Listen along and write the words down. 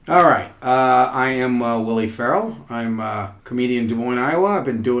All right. I am Willie Farrell. I'm a comedian in Des Moines, Iowa. I've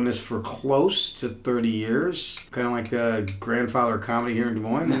been doing this for close to 30 years. Kind of like the grandfather of comedy here in Des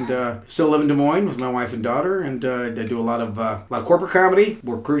Moines. And still live in Des Moines with my wife and daughter. And I do a lot of corporate comedy,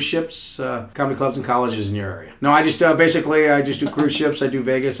 work cruise ships, comedy clubs, and colleges in your area. No, I just do cruise ships. I do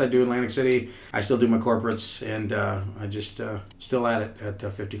Vegas. I do Atlantic City. I still do my corporates. And I just still at it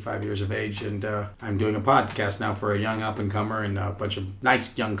at 55 years of age. And I'm doing a podcast now for a young up-and-comer and a bunch of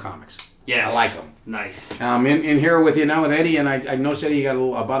nice young comics. Yes. I like them. Nice. In here with you now with Eddie, and I noticed, Eddie, you got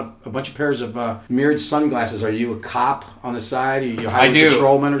a bunch of pairs of mirrored sunglasses. Are you a cop on the side? Are you a highway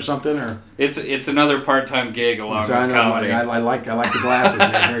patrolman or something? Or It's another part-time gig along with comedy. I like the glasses.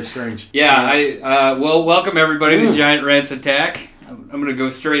 They're very strange. Yeah, well, welcome everybody to Giant Rants Attack. I'm going to go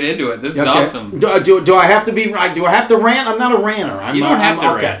straight into it. This is awesome. Do I have to be? Do I have to rant? I'm not a ranter. You don't have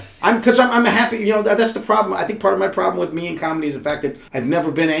to rant. I'm happy. You know, that's the problem. I think part of my problem with me in comedy is the fact that I've never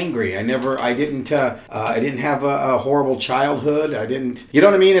been angry. I didn't have a horrible childhood. I didn't. You know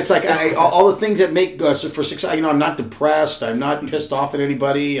what I mean? It's like all the things that make for success. You know, I'm not depressed. I'm not pissed off at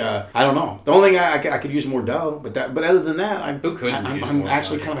anybody. I don't know. The only thing I could use more dough, but other than that, I'm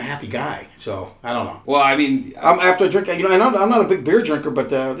actually kind of a happy guy. So I don't know. Well, I mean, after I drink, you know, I'm not a big beer drinker, but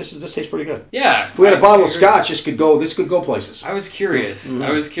this tastes pretty good. Yeah. If we had a bottle of scotch, this could go places. I was curious. Mm-hmm.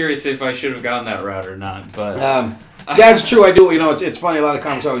 I was curious if I should have gone that route or not, but yeah, it's true. I do. You know, it's funny. A lot of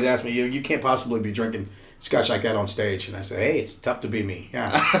comics always ask me, "You can't possibly be drinking scotch like that on stage," and I say, "Hey, it's tough to be me."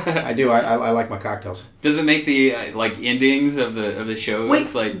 Yeah, I do. I like my cocktails. Does it make the endings of the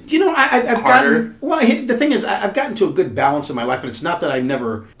shows you know, I've harder? gotten. Well, the thing is, I've gotten to a good balance in my life, and it's not that I've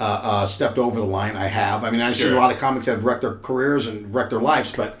never stepped over the line. I have. I mean, I've seen a lot of comics that have wrecked their careers and wrecked their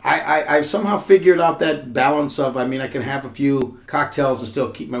lives, but I've somehow figured out that balance of. I mean, I can have a few cocktails and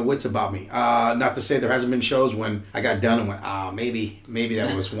still keep my wits about me. Not to say there hasn't been shows when I got done and went, maybe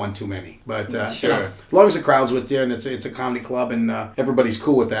that was one too many. But sure. You know, as long as the crowd's with you and it's a comedy club and everybody's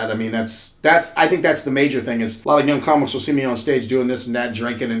cool with that. I mean, I think that's the major thing is a lot of young comics will see me on stage doing this and that,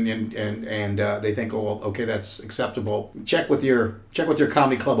 drinking and they think, oh, well, okay, that's acceptable. Check with your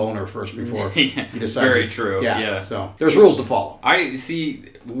comedy club owner first before you decide. Very true. Yeah. So there's rules to follow. I see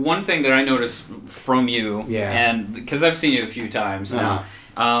one thing that I noticed from you, and because I've seen you a few times now,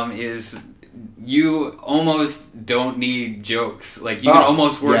 is you almost don't need jokes. Like you can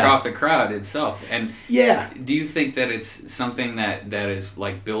almost work off the crowd itself. And do you think that it's something that is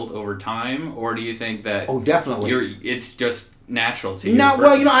like built over time, or do you think that definitely it's just natural to you? No,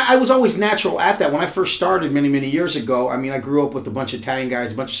 well, you know, I was always natural at that. When I first started many, many years ago, I mean, I grew up with a bunch of Italian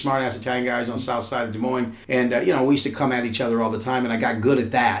guys, a bunch of smart-ass Italian guys on the south side of Des Moines, and, you know, we used to come at each other all the time, and I got good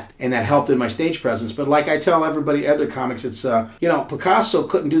at that, and that helped in my stage presence. But like I tell everybody, other comics, it's, you know, Picasso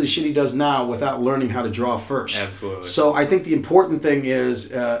couldn't do the shit he does now without learning how to draw first. Absolutely. So I think the important thing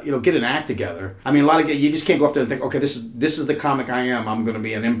is, you know, get an act together. I mean, you just can't go up there and think, okay, this is the comic I am. I'm going to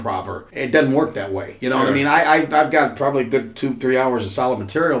be an improver. It doesn't work that way. You know what I mean? I've got probably a good 2-3 hours of solid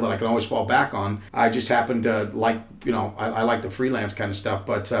material that I can always fall back on. I just happen to like, you know, I like the freelance kind of stuff.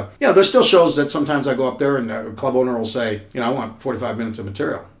 But, you know, there's still shows that sometimes I go up there and a club owner will say, you know, I want 45 minutes of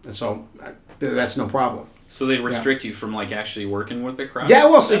material. And so that's no problem. So they restrict you from like actually working with the crowd? Yeah,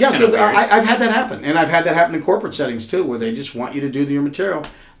 well, I've had that happen. And I've had that happen in corporate settings too, where they just want you to do your material.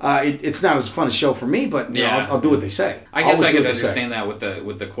 It's not as fun a show for me, but you know, I'll do what they say. I guess I could understand that with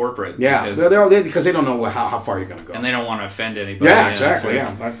the corporate. Yeah, because they don't know how far you're going to go, and they don't want to offend anybody. Yeah, exactly.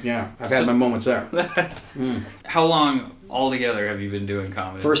 I've had my moments there. How long altogether have you been doing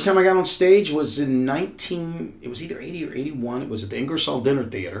comedy? First time I got on stage was in it was either 80 or 81. It was at the Ingersoll Dinner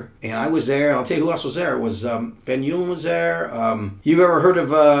Theater, and I was there. And I'll tell you who else was there. It was Ben Hewlin was there. You've ever heard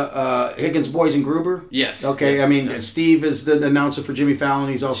of Higgins, Boys and Gruber? Yes. Okay. Yes, I mean, Steve is the announcer for Jimmy Fallon.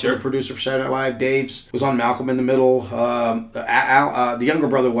 He's also the producer for Saturday Night Live. Dave's was on Malcolm in the Middle. The younger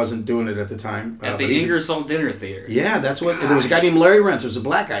brother wasn't doing it at the time. At the Ingersoll Dinner Theater. Yeah, that's what. There was a guy named Larry Rentz. There was a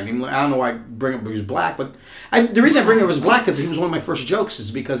black guy named. I don't know why I bring up he was black, but the reason I bring up was black because he was one of my first jokes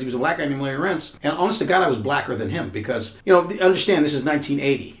is because he was a black guy named Larry Rentz, and honest to God, I was blacker than him because, you know, understand this is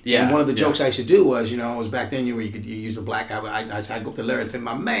 1980. Yeah. And one of the jokes I used to do was, you know, it was back then you use a black guy. I'd go up to Larry and say,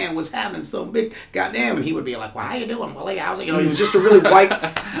 "My man, what's happening? So big, goddamn!" And he would be like, "Well, how you doing, Willie? How's it?" You know, he was just a really white.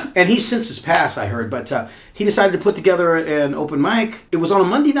 And he's since his passed, I heard, but he decided to put together an open mic. It was on a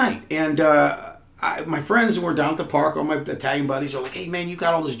Monday night, and my friends were down at the park, all my Italian buddies were like, "Hey man, you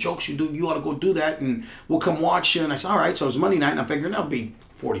got all those jokes you do, you ought to go do that and we'll come watch you." And I said, all right. So it was Monday night and I'm figuring there'll be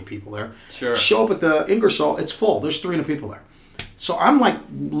 40 people there. Sure. Show up at the Ingersoll, it's full. There's 300 people there. So I'm like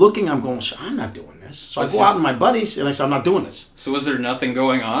looking, I'm going, I'm not doing this. So I go out with my buddies and I say, I'm not doing this. So was there nothing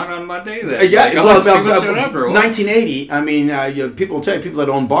going on Monday? That, yeah, like, well, people showed up, or what? 1980, I mean, people will tell you, people that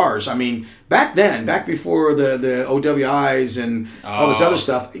own bars, I mean, back then, back before the OWIs and all this other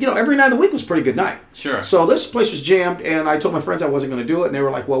stuff, every night of the week was a pretty good night. Sure. So this place was jammed, and I told my friends I wasn't going to do it, and they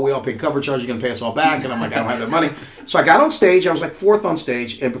were like, well, we all paid cover charge, you're going to pay us all back, and I'm like, I don't have that money. So I got on stage, I was like fourth on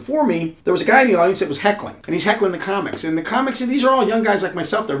stage, and before me, there was a guy in the audience that was heckling, and he's heckling the comics. And the comics, and these are all young guys like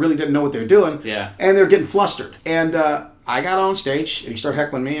myself that really didn't know what they were doing, and they're getting flustered. And I got on stage, and he started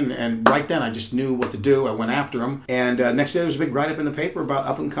heckling me, and right then I just knew what to do. I went after him, and next day there was a big write-up in the paper about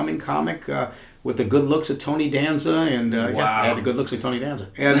up-and-coming comic with the good looks of Tony Danza, and I had the good looks of Tony Danza,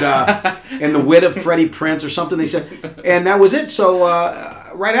 and and the wit of Freddie Prinze or something, they said, and that was it. So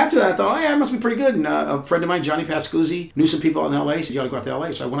right after that, I thought, it must be pretty good. And a friend of mine, Johnny Pascuzzi, knew some people out in L.A., said, you ought to go out to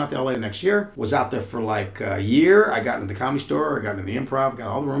L.A. So I went out to L.A. the next year, was out there for like a year. I got into the Comedy Store, I got into the Improv, got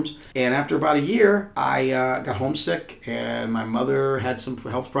all the rooms. And after about a year, I got homesick, and my mother had some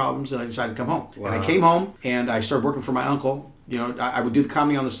health problems, and I decided to come home. Wow. And I came home, and I started working for my uncle. I would do the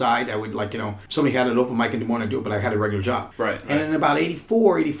comedy on the side. I would, if somebody had an open mic in Des Moines, I'd do it, but I had a regular job. Right. And in about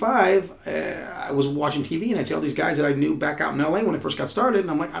 84, 85, I was watching TV, and I'd see all these guys that I knew back out in L.A. when I first got started,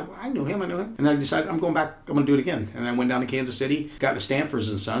 and I'm like, I knew him. And then I decided, I'm going back, I'm going to do it again. And I went down to Kansas City, got to Stanford's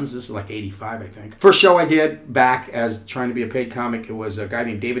and Sons. This is like 85, I think. First show I did back as trying to be a paid comic, it was a guy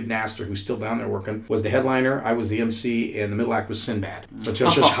named David Naster, who's still down there working, was the headliner. I was the MC, and the middle act was Sinbad. So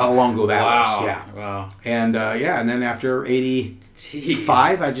just how long ago that was. Yeah. Wow. And and then after 85,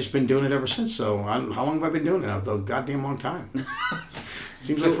 I've just been doing it ever since. So how long have I been doing it? A goddamn long time.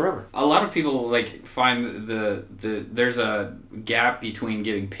 Seems like forever. A lot of people find the there's a gap between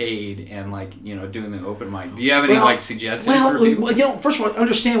getting paid and doing the open mic. Do you have any suggestions for people? First of all,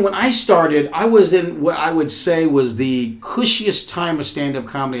 understand when I started, I was in what I would say was the cushiest time of stand-up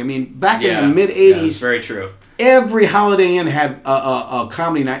comedy. I mean, back in the mid '80s, very true. Every Holiday Inn had a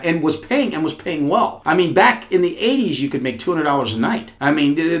comedy night and was paying well. I mean, back in the 80s, you could make $200 a night. I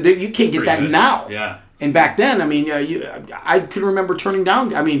mean, you can't get that good now. Yeah. And back then, I mean, I can remember turning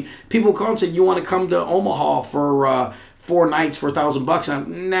down. I mean, people called and said, "You want to come to Omaha for 4 nights for $1,000?"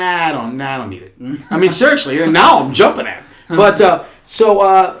 And I'm, nah, I don't need it. I mean, seriously, and now I'm jumping at it. But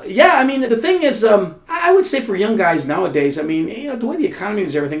I mean, the thing is, I would say for young guys nowadays, I mean, the way the economy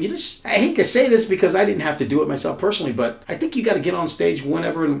is, everything, I hate to say this because I didn't have to do it myself personally, but I think you got to get on stage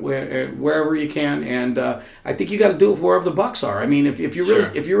whenever and wherever you can, and I think you got to do it wherever the bucks are. I mean, if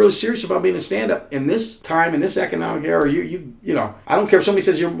you're really serious about being a stand-up in this time, in this economic era, you I don't care if somebody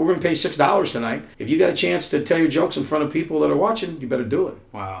says we're going to pay $6 tonight. If you got a chance to tell your jokes in front of people that are watching, you better do it.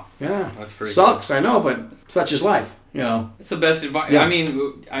 Wow. Yeah. That's pretty sucks, cool. I know, but such is life. It's the best advice. Yeah.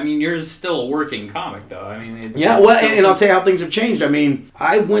 I mean, you're still a working comic, though. I mean, and I'll tell you how things have changed. I mean,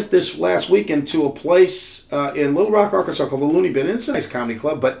 I went this last weekend to a place in Little Rock, Arkansas called the Looney Bin, and it's a nice comedy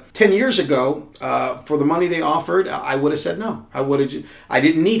club. But 10 years ago, for the money they offered, I would have said no. I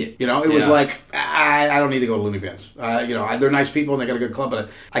didn't need it. It was like I don't need to go to Looney Bins. They're nice people and they got a good club, but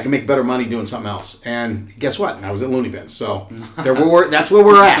I can make better money doing something else. And guess what? I was at Looney Bins, so that's where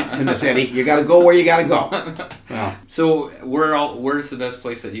we're at in the city. You got to go where you got to go. Wow. So where's the best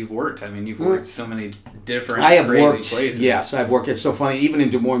place that you've worked? I mean, you've worked so many different places. Yes, I've worked. It's so funny. Even in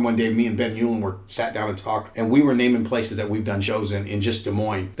Des Moines one day, me and Ben Hewlin sat down and talked, and we were naming places that we've done shows in just Des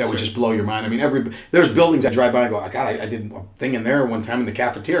Moines that would just blow your mind. I mean, there's buildings I drive by and go, God, I did a thing in there one time in the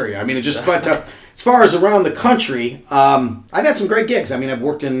cafeteria. I mean, but as far as around the country, I've had some great gigs. I mean, I've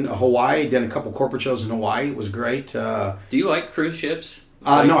worked in Hawaii, done a couple corporate shows in Hawaii. It was great. Do you like cruise ships?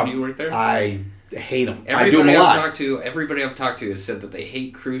 No. Do you work there? I hate them. I do them a lot. Everybody I've talked to has said that they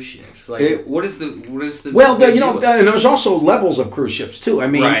hate cruise ships. What is the well, and there's also levels of cruise ships too. I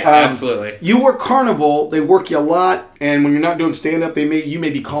mean, right, absolutely. You work Carnival, they work you a lot, and when you're not doing stand up, you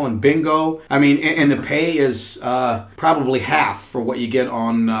may be calling bingo. I mean, and the pay is probably half for what you get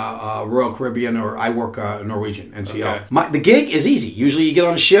on Royal Caribbean, or I work Norwegian NCL. Okay. The gig is easy. Usually, you get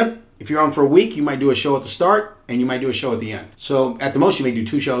on a ship. If you're on for a week, you might do a show at the start, and you might do a show at the end. So at the most, you may do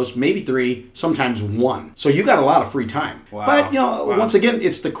 2 shows, maybe 3, sometimes 1. So you got a lot of free time. Wow. But, once again,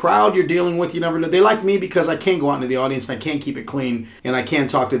 it's the crowd you're dealing with. You never know. They like me because I can go out into the audience, and I can keep it clean, and I can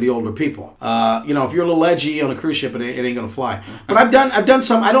talk to the older people. If you're a little edgy on a cruise ship, it ain't gonna fly. But I've done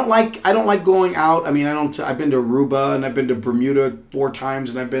some. I don't like going out. I mean, I've been to Aruba, and I've been to Bermuda 4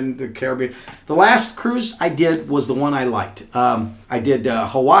 times, and I've been to the Caribbean. The last cruise I did was the one I liked. I did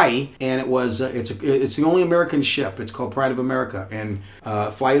Hawaii, and it was it's the only American ship. It's called Pride of America, and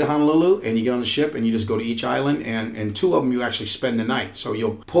fly you to Honolulu, and you get on the ship, and you just go to each island, and 2 of them you actually spend the night. So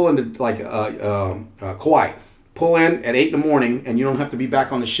you'll pull into Kauai, pull in at 8 in the morning, and you don't have to be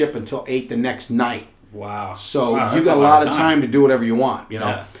back on the ship until 8 the next night. Wow. So you got a lot of time to do whatever you want,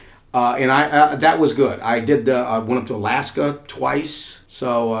 Yeah. And I that was good. I did. I went up to Alaska twice.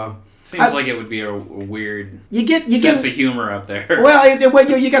 So seems like it would be a weird you get sense of humor up there. Well,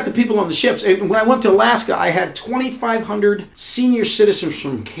 you got the people on the ships. And when I went to Alaska, I had 2,500 senior citizens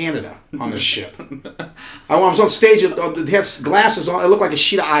from Canada on the ship. I was on stage. They had glasses on. It looked like a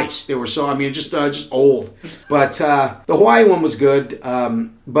sheet of ice. They were just old. But the Hawaii one was good.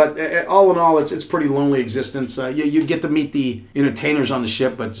 But all in all, it's pretty lonely existence. You get to meet the entertainers on the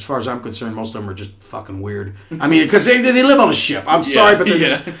ship, but as far as I'm concerned, most of them are just fucking weird. I mean, because they live on a ship. I'm sorry, but they're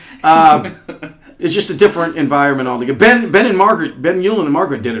just... it's just a different environment altogether. Ben Euland and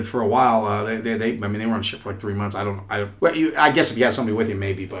Margaret did it for a while. They were on a ship for like 3 months. I guess if you had somebody with you,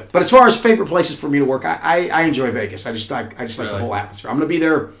 maybe. But as far as favorite places for me to work, I enjoy Vegas. I just like the whole atmosphere. I'm going to be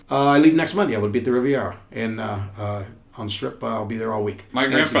there. I leave next Monday. I will be at the Riviera and on the Strip. I'll be there all week. My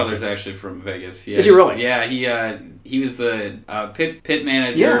grandfather's actually from Vegas. Is he really? Yeah, he was the pit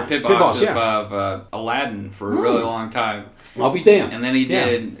manager, pit boss of Aladdin for a really long time. I'll be damned. And then he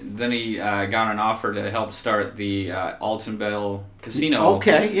did. Then he got an offer to help start the Alton Bell Casino.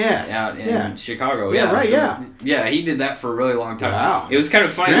 Okay, out in Chicago. Yeah, right. Yeah, he did that for a really long time. Wow. It was kind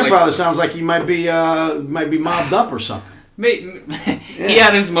of funny. Grandfather sounds like he might be mobbed up or something. He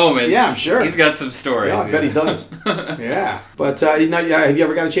had his moments. Yeah, I'm sure. He's got some stories. Yeah, I bet he does. Yeah. But have you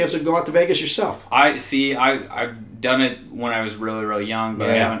ever got a chance to go out to Vegas yourself? I've done it when I was really, really young, but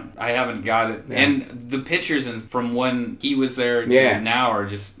I haven't got it. Yeah. And the pictures from when he was there to now are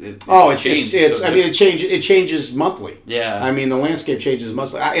just it changes monthly. Yeah. I mean, the landscape changes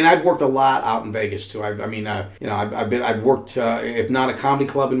monthly. And I've worked a lot out in Vegas too. I've worked if not a comedy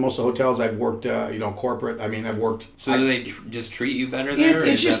club in most of the hotels. I've worked corporate. I mean, I've worked. So do they just treat you better there?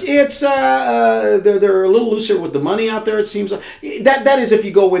 They're a little looser with the money out there. It seems that is if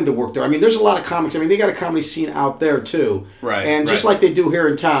you go in to work there. I mean, there's a lot of comics. I mean, they got a comedy scene out there too, right? And just like they do here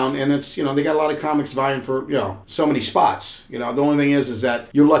in town, and it's they got a lot of comics vying for so many spots. The only thing is that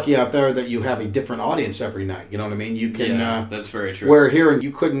you're lucky out there that you have a different audience every night. You know what I mean? You can. That's very true. Where here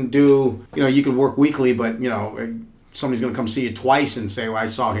you couldn't do. You could work weekly, but somebody's going to come see you twice and say, "Well, I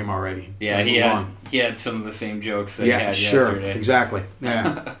saw him already." Yeah, he had some of the same jokes that he had yesterday. Exactly.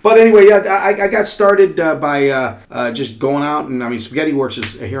 Yeah. But anyway, I got started by just going out, and Spaghetti Works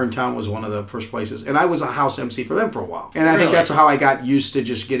here in town was one of the first places, and I was a house MC for them for a while, and I think that's how I got used to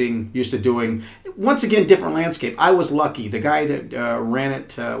just getting used to doing. Once again, different landscape. I was lucky. The guy that ran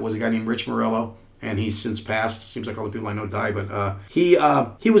it was a guy named Rich Morello. And he's since passed. Seems like all the people I know died, but he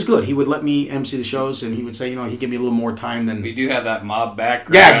was good. He would let me MC the shows, and he would say, he'd give me a little more time than. We do have that mob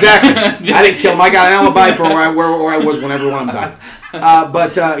background. Yeah, exactly. I didn't kill him. I got an alibi for where I was when everyone died.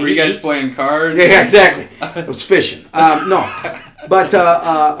 But were you guys playing cards? Yeah, exactly. I was fishing. No,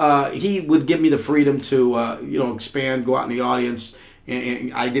 but he would give me the freedom to expand, go out in the audience.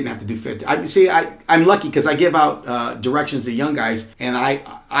 And I didn't have to do fit. I'm lucky because I give out directions to young guys, and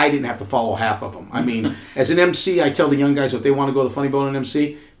I didn't have to follow half of them. I mean, as an MC, I tell the young guys if they want to go to the Funny Bone and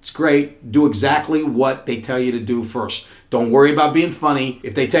MC, it's great. Do exactly what they tell you to do first. Don't worry about being funny.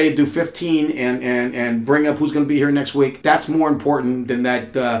 If they tell you to do 15 and bring up who's going to be here next week, that's more important than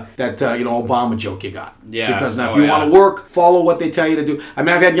that Obama joke you got. Yeah. Because now if you want to work, follow what they tell you to do. I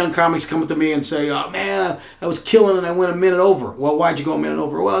mean, I've had young comics come up to me and say, "Oh man, I was killing and I went a minute over." Well, why'd you go a minute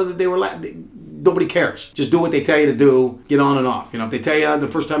over? Well, they were nobody cares. Just do what they tell you to do. Get on and off. If they tell you the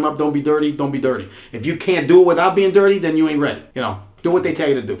first time up, don't be dirty. Don't be dirty. If you can't do it without being dirty, then you ain't ready. Do what they tell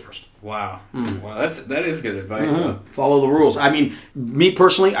you to do first. Wow. Well, that is good advice. Mm-hmm. Follow the rules. I mean, me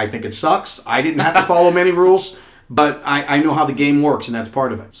personally, I think it sucks. I didn't have to follow many rules, but I know how the game works, and that's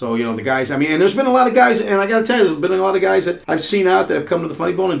part of it. So, the guys, and there's been a lot of guys, and I got to tell you, there's been a lot of guys that I've seen out that have come to the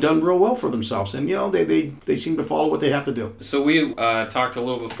Funny Bone and done real well for themselves, and, they seem to follow what they have to do. So we talked a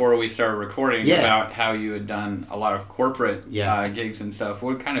little before we started recording about how you had done a lot of corporate gigs and stuff.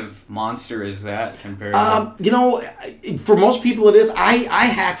 What kind of monster is that compared to... for most people it is. I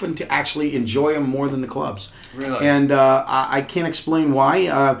happen to actually enjoy them more than the clubs. Really? And I can't explain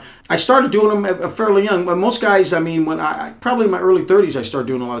why. I started doing them fairly young. But most guys, probably in my early 30s, I started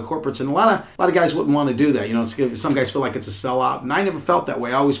doing a lot of corporates, and a lot of guys wouldn't want to do that. Some guys feel like it's a sellout, and I never felt that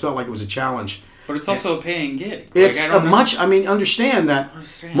way. I always felt like it was a challenge. But it's also a paying gig. Understand that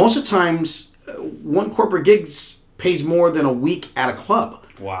most of the times, one corporate gig pays more than a week at a club.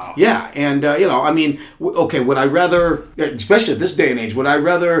 Wow. Yeah, and would I rather, especially at this day and age, would I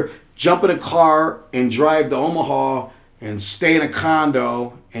rather jump in a car and drive to Omaha and stay in a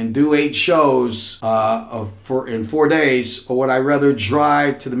condo and do 8 shows in 4 days, or would I rather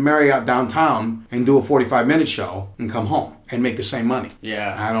drive to the Marriott downtown and do a 45-minute show and come home and make the same money?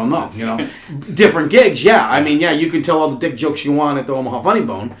 Yeah. I don't know. Different gigs, yeah. I mean, yeah, you can tell all the dick jokes you want at the Omaha Funny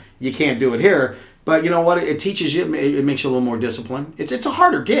Bone. You can't do it here. But you know what? It teaches you. It makes you a little more disciplined. It's a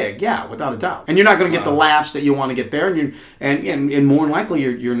harder gig, yeah, without a doubt. And you're not going to get the laughs that you want to get there, and more than likely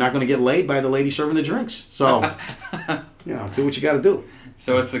you're not going to get laid by the lady serving the drinks. So, do what you got to do.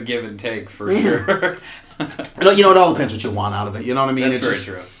 So it's a give and take for sure. It all depends what you want out of it. You know what I mean? That's very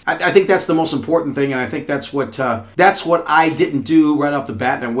true. I think that's the most important thing, and I think that's what I didn't do right off the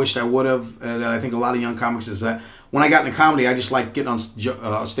bat, and I wished I would have. That I think a lot of young comics is that when I got into comedy, I just liked getting on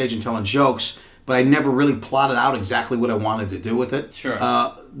stage and telling jokes. But I never really plotted out exactly what I wanted to do with it. Sure.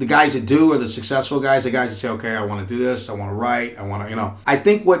 The guys that do are the successful guys. The guys that say, okay, I want to do this. I want to write. I want to, I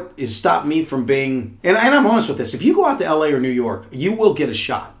think what has stopped me from being, and I'm honest with this, if you go out to LA or New York, you will get a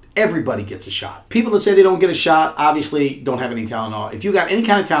shot. Everybody gets a shot. People that say they don't get a shot obviously don't have any talent at all. If you got any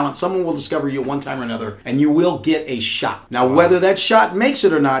kind of talent, someone will discover you one time or another, and you will get a shot. Now, whether that shot makes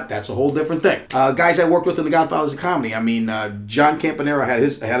it or not, that's a whole different thing. Guys I worked with in the Godfathers of Comedy. I mean, John Campanera had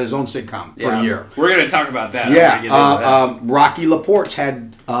his own sitcom for a year. We're going to talk about that. Yeah. Rocky LaPorte's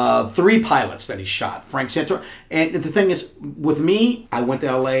had 3 pilots that he shot. Frank Santor. And the thing is, with me, I went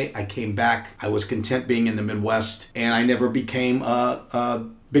to LA. I came back. I was content being in the Midwest, and I never became a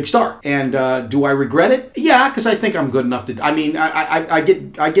big star. And do I regret it? Yeah, because I think I'm good enough to. I mean, I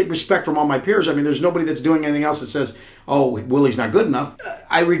get respect from all my peers. I mean, there's nobody that's doing anything else that says, "Oh, Willie's not good enough."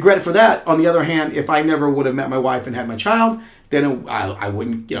 I regret it for that. On the other hand, if I never would have met my wife and had my child, then I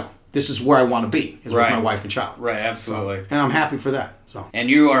wouldn't. This is where I want to be, is with my wife and child. Right, absolutely. And I'm happy for that. So. And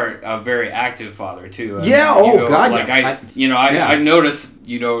you are a very active father too. Yeah. God. Like I notice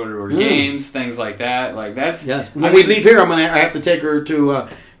you go to her games, things like that. Like that's. Yes. When we leave here, I have to take her to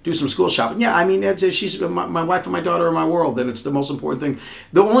do some school shopping. Yeah. I mean, she's my wife and my daughter are my world, and it's the most important thing.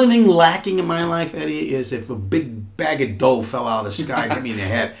 The only thing lacking in my life, Eddie, is if a big bag of dough fell out of the sky and hit me in the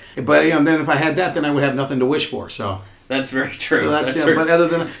head. But then if I had that, then I would have nothing to wish for. So. That's very true. So that's But other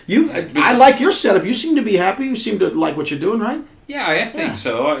than you, I like your setup. You seem to be happy. You seem to like what you're doing, right? Yeah, I think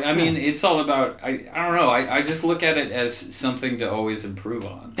so. I mean, it's all about. I don't know. I just look at it as something to always improve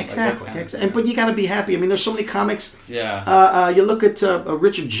on. Exactly. But you got to be happy. I mean, there's so many comics. Yeah. You look at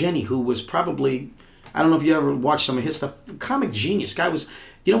Richard Jeni, who was probably, I don't know if you ever watched some of his stuff. Comic genius guy was.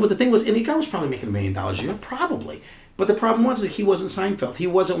 But the thing was, and the guy was probably making $1 million a year, probably. But the problem was that he wasn't Seinfeld. He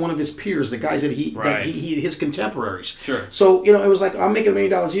wasn't one of his peers, the guys that his contemporaries. Sure. So, it was like, I'm making $1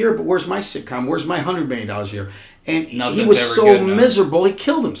 million a year, but where's my sitcom? Where's my $100 million a year? And he was so miserable, he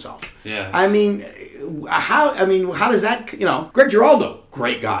killed himself. Yes. I mean, how does that, Greg Giraldo,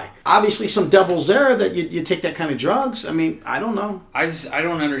 great guy. Obviously some devils there that you take that kind of drugs. I mean, I don't know. I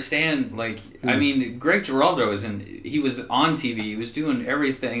don't understand. I mean, Greg Giraldo he was on TV. He was doing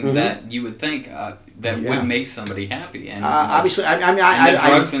everything that you would think that would make somebody happy. And obviously, the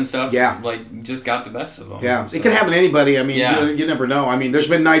drugs and stuff. Yeah. Just got the best of them. Yeah, so. It could happen to anybody. I mean, you never know. I mean, there's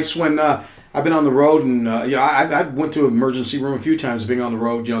been nights when. I've been on the road, and I went to an emergency room a few times being on the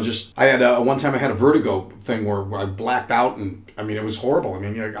road. I had one time I had a vertigo thing where I blacked out, and I mean it was horrible. I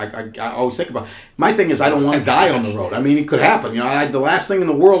mean, I always think about my thing is I don't want to die on the road. I mean, it could happen. The last thing in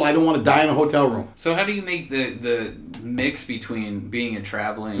the world, I don't want to die in a hotel room. So how do you make the mix between being a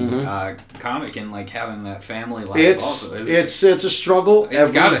traveling comic and having that family life? It's a struggle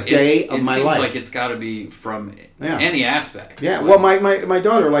every day of my life. It seems like it's got to be from any aspect. Yeah. Well, my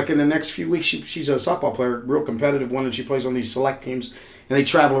daughter, in the next few weeks, she's a softball player, real competitive one, and she plays on these select teams, and they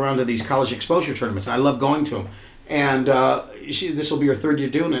travel around to these college exposure tournaments, and I love going to them. And this will be her 3rd year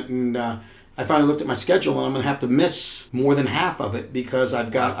doing it, and I finally looked at my schedule, and I'm going to have to miss more than half of it because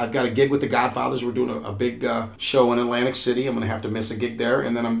I've got a gig with the Godfathers. We're doing a big show in Atlantic City. I'm going to have to miss a gig there,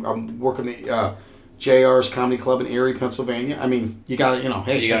 and then I'm working the JR's Comedy Club in Erie, Pennsylvania. I mean, you got to,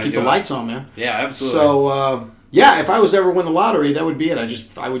 hey, you got to keep the lights on, man. Yeah, absolutely. So. Yeah, if I was ever win the lottery, that would be it.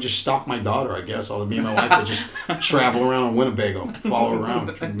 I would just stalk my daughter, I guess. Me and my wife would just travel around in Winnebago, follow her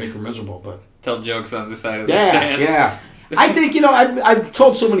around, try to make her miserable. But tell jokes on the side of the stands. Yeah. I think, I've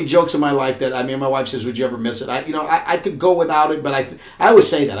told so many jokes in my life that, my wife says, would you ever miss it? I could go without it, but I always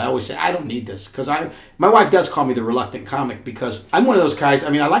say that. I always say, I don't need this. Because my wife does call me the reluctant comic because I'm one of those guys, I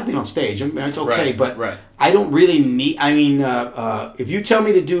like being on stage. It's okay, but I don't really need, if you tell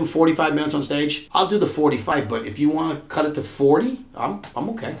me to do 45 minutes on stage, I'll do the 45, but if you want to cut it to 40, I'm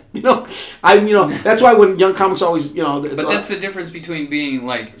okay. That's why when young comics always, But that's the difference between being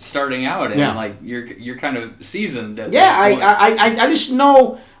starting out and you're kind of seasoned at I just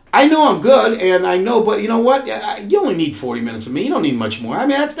know I know I'm good, and I know, but you know what? You only need 40 minutes of me. You don't need much more. I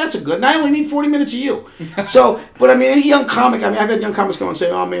mean, that's a good, and I only need 40 minutes of you. So, but I mean, any young comic, I mean, I've had young comics come and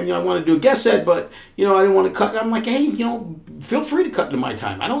say, oh man, I want to do a guest set, but, I didn't want to cut. And I'm like, hey, feel free to cut into my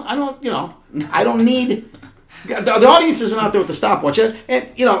time. I don't need... The audience isn't out there with the stopwatch.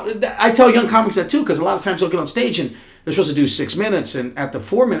 And I tell young comics that too, because a lot of times they'll get on stage and they're supposed to do 6 minutes, and at the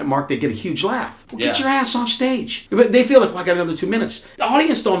 4-minute mark, they get a huge laugh. Well, get your ass off stage. But they feel like, well, I got another 2 minutes. The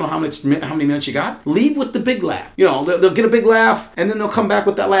audience don't know how many minutes you got. Leave with the big laugh. They'll get a big laugh, and then they'll come back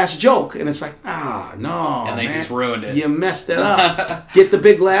with that last joke, and it's like, no, and they just ruined it. You messed it up. Get the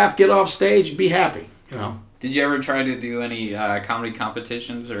big laugh, get off stage, be happy, Did you ever try to do any comedy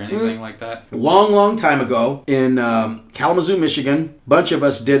competitions or anything like that? Long time ago in Kalamazoo, Michigan, a bunch of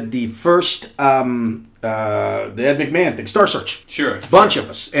us did the first the Ed McMahon thing, Star Search. Sure. Bunch of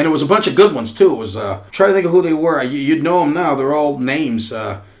us. And it was a bunch of good ones, too. It was, try to think of who they were. You'd know them now. They're all names.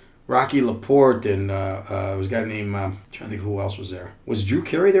 Rocky Laporte and there was a guy named, trying to think who else was there. Was Drew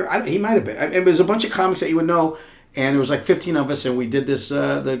Carey there? He might have been. It was a bunch of comics that you would know. And there was like 15 of us, and we did this,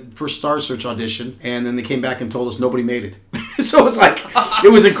 the first Star Search audition, and then they came back and told us nobody made it. So it was like, it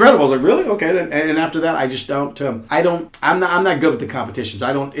was incredible. I was like, really? Okay. And after that, I just don't, I'm not good with the competitions.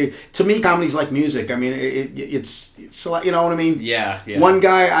 To me, comedy's like music. I mean, it's you know what I mean? Yeah. One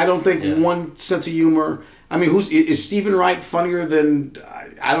guy, I don't think one sense of humor. I mean, is Stephen Wright funnier than,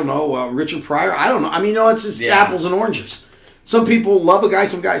 I don't know, Richard Pryor? I don't know. I mean, it's apples and oranges. Some people love a guy,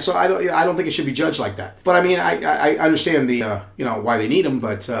 some guys. So I don't think it should be judged like that. But I mean, I understand the why they need them.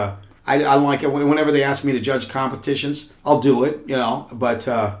 But I don't like it whenever they ask me to judge competitions. I'll do it, But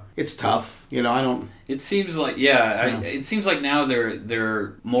it's tough, I don't. It seems like it seems like now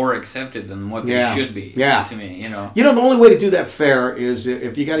they're more accepted than what they should be. Yeah. To me, the only way to do that fair is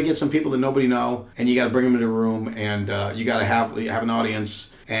if you got to get some people that nobody know, and you got to bring them into a room, and you got to have an audience.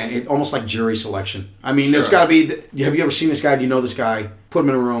 And it's almost like jury selection. I mean, It's got to be, have you ever seen this guy? Do you know this guy? Put him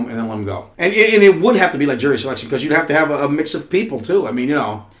in a room and then let him go. And it would have to be like jury selection because you'd have to have a mix of people too. I mean,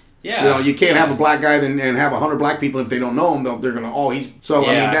 you can't have a black guy and have 100 black people. If they don't know him, they're going to, so,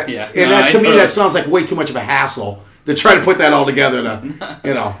 to me, that sounds like way too much of a hassle to try to put that all together. I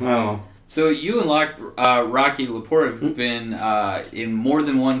don't know. So you and Rocky Laporte have been in more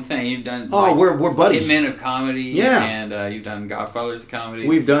than one thing. You've done we're buddies. Hitmen of Comedy, and you've done Godfathers of Comedy.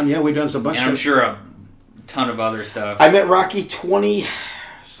 We've done some bunch. And I'm sure a ton of other stuff. I met Rocky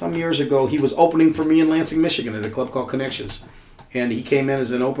 20-some years ago. He was opening for me in Lansing, Michigan, at a club called Connections. And he came in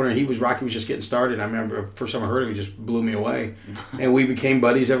as an opener, and Rocky was just getting started. I remember the first time I heard him, he just blew me away. And we became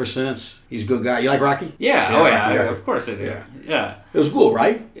buddies ever since. He's a good guy. You like Rocky? Yeah, of course I do. Yeah. It was cool,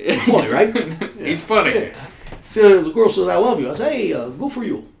 right? It's funny, right? He's funny. Yeah. So the girl says, I love you. I say, hey, good for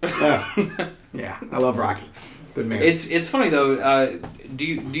you. Yeah, I love Rocky. Good man. It's funny, though. Do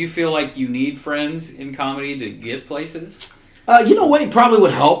you feel like you need friends in comedy to get places? You know what? It probably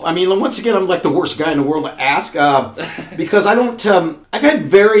would help. I mean, once again, I'm like the worst guy in the world to ask because I don't. I've had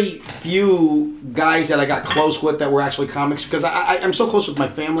very few guys that I got close with that were actually comics because I'm so close with my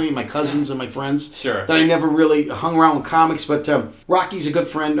family, my cousins, and my friends. Sure. That I never really hung around with comics. But Rocky's a good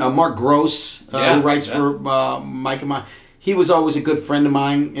friend. Mark Gross, who writes for Mike and mine. He was always a good friend of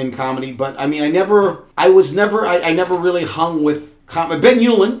mine in comedy. But I mean, I never really hung with. Ben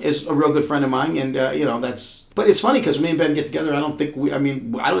Hewlin is a real good friend of mine, and that's. But it's funny because me and Ben get together. I don't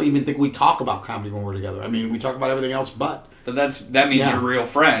even think we talk about comedy when we're together. I mean, we talk about everything else, but that means you're real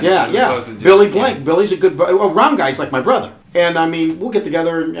friends. Yeah. Billy Blank. Billy's a good. Ron guy's like my brother, and I mean, we'll get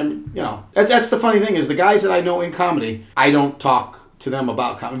together, and that's the funny thing is the guys that I know in comedy, I don't talk to them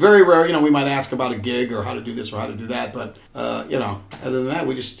about comedy. Very rare, we might ask about a gig or how to do this or how to do that, but other than that,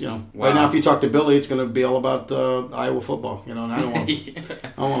 we just, Wow. Right now, if you talk to Billy, it's going to be all about Iowa football, and I don't want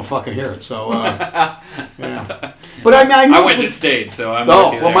to fucking hear it. So, yeah. But I went to state, so I'm.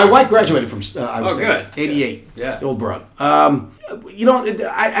 My wife graduated from Iowa State. Good. 88. Yeah. The old broad. I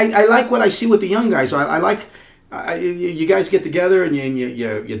like what I see with the young guys. So I like. You guys get together and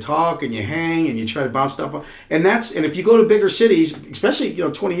you talk and you hang and you try to bounce stuff up. And if you go to bigger cities, especially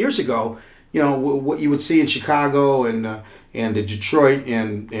 20 years ago, what you would see in Chicago and Detroit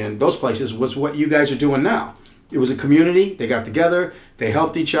and those places was what you guys are doing now. It was a community. They got together. They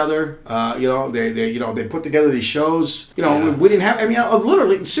helped each other. They put together these shows. We didn't have. I mean,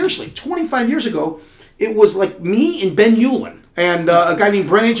 literally, seriously, 25 years ago, it was like me and Ben Hewlin and a guy named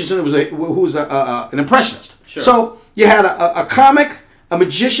Brent Aitchison who was an impressionist. Sure. So you had a comic, a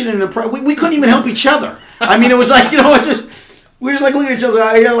magician, and we couldn't even help each other. I mean, it was like it's just. We just like look at each other.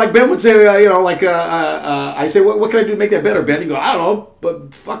 Like Ben would say, I say, what can I do to make that better, Ben? And go, I don't know,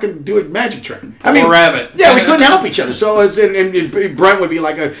 but fucking do a magic trick. I mean, rabbit. Yeah, we couldn't help each other. So it's and Brent would be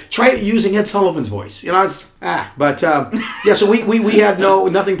like, try using Ed Sullivan's voice. So we had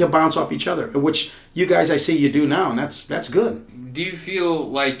nothing to bounce off each other, which you guys I see you do now, and that's good. Do you feel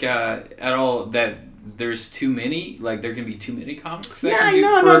like at all that there's too many, like there can be too many comics? No.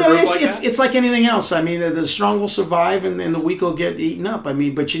 It's like anything else. I mean, the strong will survive, and the weak will get eaten up. I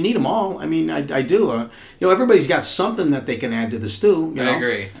mean, but you need them all. I mean, I do. Everybody's got something that they can add to the stew. I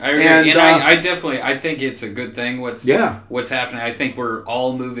agree. And I definitely, I think it's a good thing. What's happening? I think we're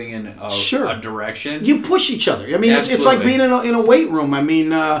all moving in a direction. You push each other. I mean, it's like being in a weight room. I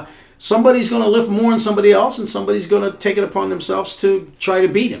mean. Somebody's going to lift more than somebody else, and somebody's going to take it upon themselves to try to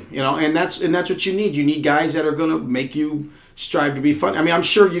beat him. And that's what you need. You need guys that are going to make you strive to be fun. I mean, I'm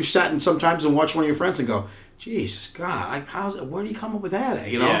sure you've sat and sometimes and watched one of your friends and go, Jesus God, where do you come up with that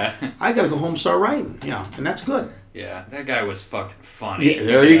at? Yeah. I got to go home and start writing. And that's good. Yeah, that guy was fucking funny. Yeah,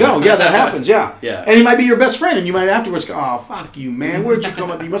 there you go. Yeah, that happens. Yeah. Yeah. And he might be your best friend, and you might afterwards go, "Oh, fuck you, man! Where'd you come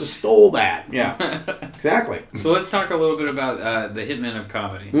up? You must have stole that." Yeah. Exactly. So let's talk a little bit about the Hitman of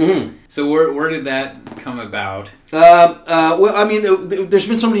Comedy. Mm-hmm. So where did that come about? Well, I mean, there's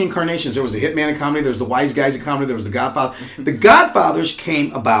been so many incarnations. There was the Hitman of Comedy. There was the Wise Guys of Comedy. There was the Godfather. The Godfathers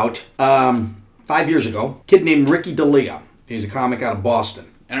came about 5 years ago. A kid named Ricky DeLea. He's a comic out of Boston.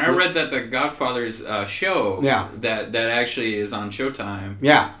 And I read that the Godfather's show that actually is on Showtime.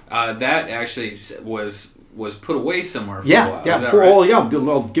 Yeah. That actually was put away somewhere for a while. Yeah.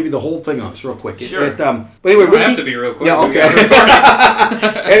 I'll give you the whole thing on this real quick. Sure. But anyway, Ricky, have to be real quick. Yeah. Okay.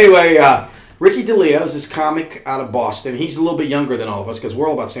 Anyway, Ricky DeLea is this comic out of Boston. He's a little bit younger than all of us because we're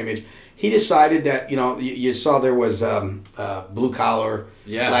all about the same age. He decided that, you saw there was blue collar,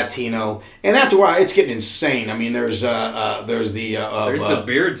 Latino, and after a while it's getting insane. I mean, there's the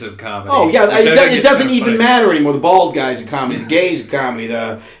beards of comedy. Oh yeah, it doesn't even matter anymore. The bald guys of comedy, the gays of comedy,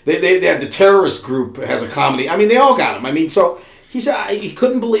 they have the terrorist group has a comedy. I mean, they all got them. I mean, so he said he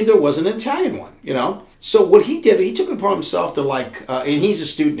couldn't believe there wasn't an Italian one. So what he did, he took it upon himself to and he's a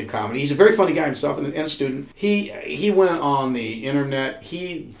student of comedy. He's a very funny guy himself and a student. He went on the internet.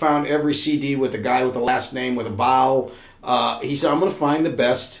 He found every CD with a guy with the last name with a vowel. He said, I'm going to find the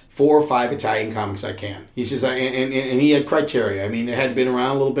best 4 or 5 Italian comics I can. He says, and he had criteria. I mean, it had been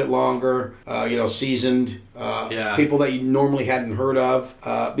around a little bit longer, seasoned, people that you normally hadn't heard of.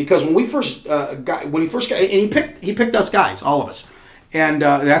 Because when he first got, and he picked us guys, all of us. And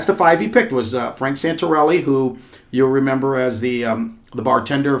that's the 5 he picked was Frank Santorelli, who you'll remember as the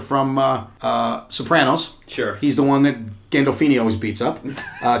bartender from Sopranos. Sure. He's the one that Gandolfini always beats up.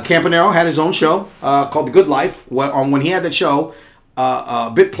 Campanaro had his own show called The Good Life. When he had that show, a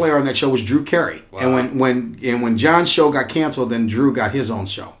bit player on that show was Drew Carey. Wow. And when John's show got canceled, then Drew got his own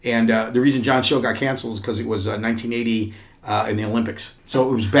show. And the reason John's show got canceled is because it was 1980 in the Olympics. So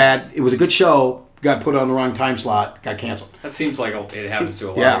it was bad. It was a good show. Got put on the wrong time slot, got canceled. That seems like it happens to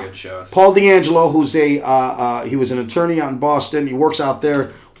a lot of good shows. Paul D'Angelo, who's he was an attorney out in Boston. He works out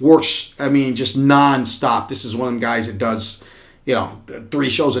there, just nonstop. This is one of them guys that does, 3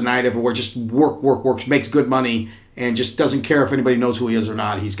 shows a night everywhere, just works, makes good money, and just doesn't care if anybody knows who he is or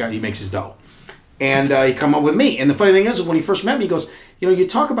not. He makes his dough. And he come up with me. And the funny thing is, when he first met me, he goes, you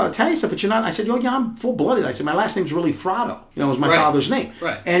talk about Italian stuff, but you're not. I said, I'm full-blooded. I said, my last name's really Frado. It was my father's name.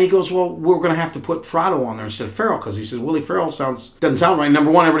 Right. And he goes, well, we're going to have to put Frado on there instead of Farrell, because he says, Willie Farrell doesn't sound right.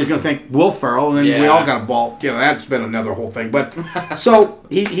 Number one, everybody's going to think Will Farrell, and then we all got a ball. That's been another whole thing. But so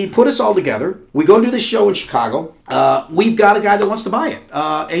he put us all together. We go do this show in Chicago. We've got a guy that wants to buy it,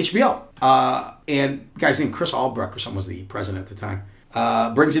 HBO. And the guy's named Chris Albrecht or something was the president at the time.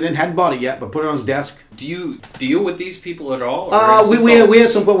 Brings it in, hadn't bought it yet, but put it on his desk. Do you deal with these people at all? We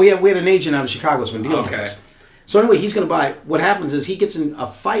had an agent out of Chicago that's been dealing with us. So anyway, he's going to buy it. What happens is he gets in a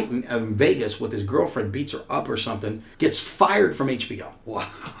fight in Vegas with his girlfriend, beats her up or something, gets fired from HBO. Wow.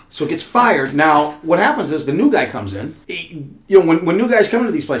 So gets fired. Now, what happens is the new guy comes in. When new guys come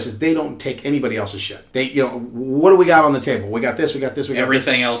into these places, they don't take anybody else's shit. What do we got on the table? We got this, we got this, we got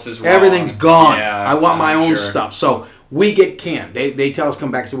everything this. else is wrong. Everything's gone. Yeah, I want my own stuff. So we get canned. They tell us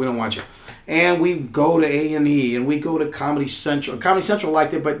come back and say we don't want you. And we go to A&E and we go to Comedy Central. Comedy Central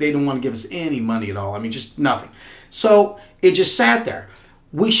liked it, but they didn't want to give us any money at all. I mean, just nothing. So it just sat there.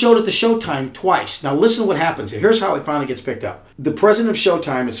 We showed it to Showtime twice. Now listen to what happens here. Here's how it finally gets picked up. The president of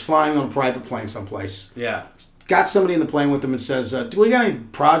Showtime is flying on a private plane someplace. Yeah. Got somebody in the plane with him and says, do we got any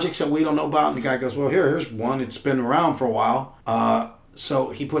projects that we don't know about? And the guy goes, well, here's one. It's been around for a while. So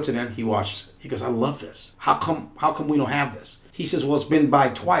he puts it in. He watches it. He goes, I love this. How come we don't have this? He says, well, it's been by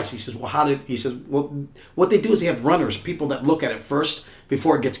twice. He says, well, he says, well, what they do is they have runners, people that look at it first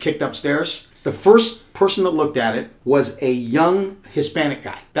before it gets kicked upstairs. The first person that looked at it was a young Hispanic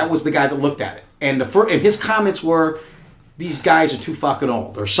guy. That was the guy that looked at it. And and his comments were, these guys are too fucking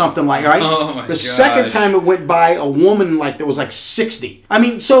old or something like, right? Oh my the gosh. second time it went by, a woman that was like 60. I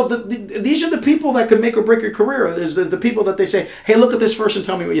mean, so these are the people that could make or break your career. Is the people that they say, hey, look at this first and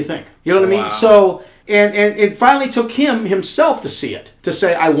tell me what you think. You know what I mean? So, and it finally took himself to see it, to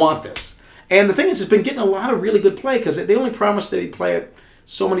say, I want this. And the thing is, it's been getting a lot of really good play because they only promised they'd play it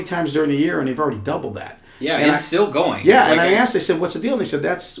so many times during the year, and they've already doubled that. Yeah, and it's still going. Yeah, and I asked, they said, what's the deal? And they said,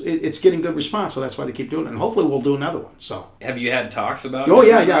 it's getting good response, so that's why they keep doing it. And hopefully we'll do another one. So have you had talks about it? Oh,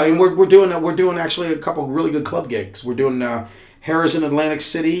 yeah. And we're doing actually a couple of really good club gigs. We're doing Harrah's in Atlantic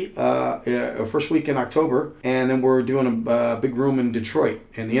City first week in October, and then we're doing a big room in Detroit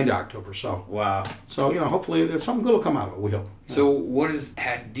in the end of October. So wow. So hopefully something good will come out of it. We hope. So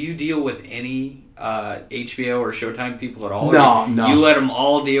do you deal with any HBO or Showtime people at all? No. You let them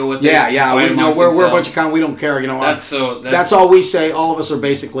all deal with it? Yeah. We're a bunch of we don't care. That's all we say. All of us are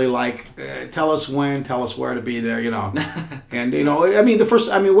basically like, tell us when, tell us where to be there. And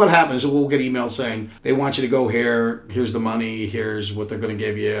what happens is we'll get emails saying they want you to go here. Here's the money. Here's what they're going to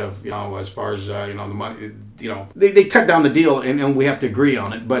give you. As far as the money. They cut down the deal and we have to agree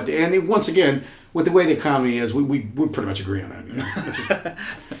on it. But once again, with the way the economy is, we pretty much agree on it.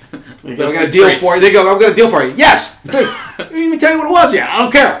 I got a deal for you. They go, I've got a deal for you. Yes! I didn't even tell you what it was yet. I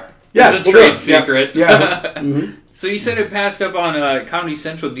don't care. Yes, it's a trade secret. Yeah. Mm-hmm. So you said it passed up on Comedy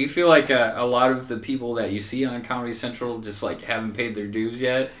Central. Do you feel like a lot of the people that you see on Comedy Central just haven't paid their dues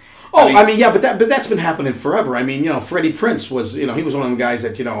yet? But that's been happening forever. I mean, Freddie Prinze was, he was one of them guys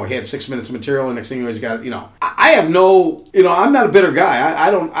that, he had 6 minutes of material, and next thing he's got, I have no, I'm not a bitter guy.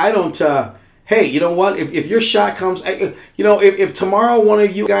 I don't. Hey, you know what? If your shot comes, if tomorrow one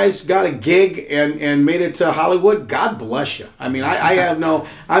of you guys got a gig and made it to Hollywood, God bless you. I mean, I have no,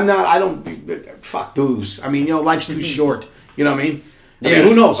 I don't, fuck booze. I mean, life's too short. You know what I mean? I mean,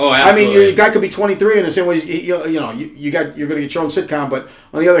 who knows? Oh, absolutely. I mean, your guy could be 23 and the same way, you're going to get your own sitcom, but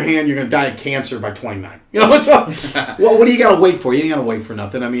on the other hand, you're going to die of cancer by 29. What's up? Well, what do you got to wait for? You ain't got to wait for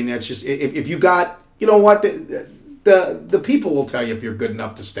nothing. I mean, that's just, if you got, the people will tell you if you're good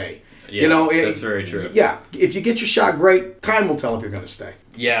enough to stay. Yeah, that's very true. Yeah, if you get your shot great, time will tell if you're going to stay.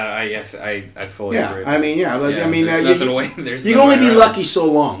 Yeah, I fully agree. I mean, there's nothing away. You can only be lucky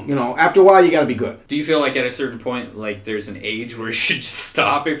so long. After a while, you got to be good. Do you feel like at a certain point, there's an age where you should just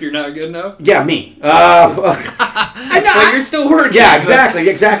stop if you're not good enough? Yeah, me. You're still working. Yeah, exactly.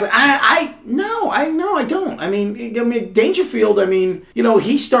 I don't. I mean, Dangerfield. I mean,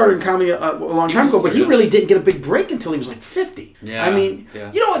 he started in comedy a long time ago, but he really didn't get a big break until he was 50. Yeah. I mean,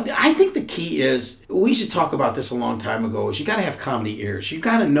 I think the key is, we used to talk about this a long time ago, is you got to have comedy ears. You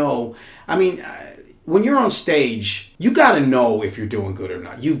got to know. I mean, when you're on stage, you got to know if you're doing good or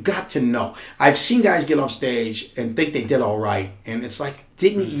not. You've got to know. I've seen guys get off stage and think they did all right, and it's like,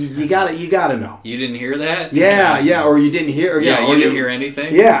 you got to know. You didn't hear that? Yeah, or you didn't hear. Or you didn't hear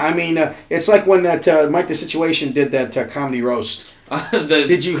anything. Yeah, I mean, it's like when that Mike the Situation did that comedy roast.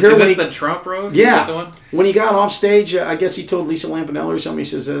 Did you hear the Trump roast? Yeah. Is that the one? When he got off stage, I guess he told Lisa Lampanelli or something. He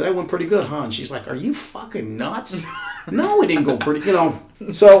says, that went pretty good, huh? And she's like, are you fucking nuts? No, it didn't go pretty,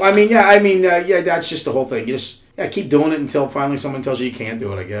 So, that's just the whole thing. You just keep doing it until finally someone tells you can't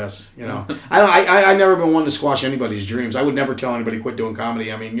do it, I guess. I never been one to squash anybody's dreams. I would never tell anybody to quit doing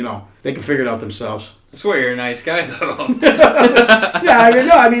comedy. I mean, they can figure it out themselves. That's why you're a nice guy, though.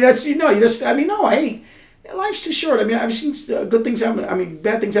 Hey, life's too short. I mean, I've seen good things happen. I mean,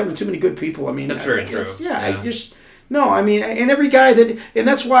 bad things happen to too many good people. I mean, that's very true. And every guy and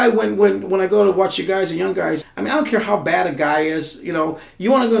that's why when I go to watch you guys and young guys, I mean, I don't care how bad a guy is. You want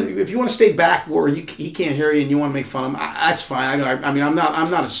to go, if you want to stay back where he can't hear you and you want to make fun of him, that's fine. I mean, I'm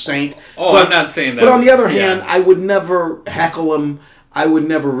not a saint. I'm not saying that. But on the other hand, I would never heckle him. I would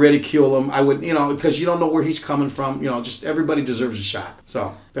never ridicule him. I would, because you don't know where he's coming from. Just everybody deserves a shot.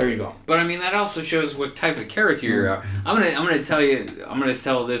 So there you go. But I mean, that also shows what type of character you're. I'm gonna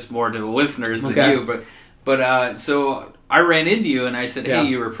tell this more to the listeners than you. But so I ran into you and I said, hey,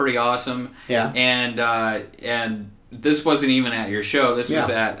 you were pretty awesome. Yeah. And this wasn't even at your show. This was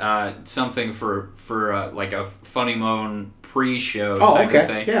at something for like a Funny Moan pre-show type of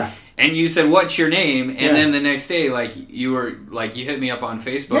thing. Yeah. And you said, what's your name? And then the next day, you hit me up on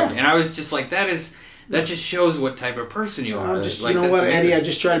Facebook, and I was just like, that just shows what type of person you are. Eddie? I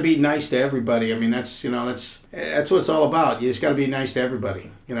just try to be nice to everybody. I mean, that's what it's all about. You just got to be nice to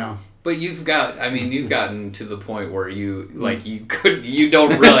everybody. But you've gotten to the point where you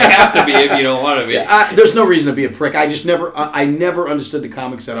don't really have to be if you don't want to be. There's no reason to be a prick. I never understood the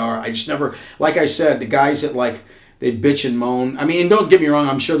comics that are. I just never, like I said, the guys that like, they bitch and moan. I mean, and don't get me wrong,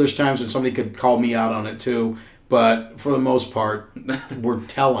 I'm sure there's times when somebody could call me out on it too. But for the most part, we're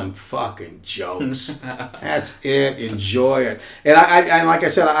telling fucking jokes. That's it. Enjoy it. And I like I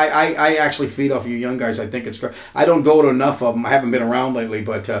said, I actually feed off you young guys. I think it's great. I don't go to enough of them. I haven't been around lately,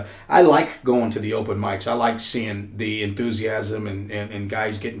 but I like going to the open mics. I like seeing the enthusiasm and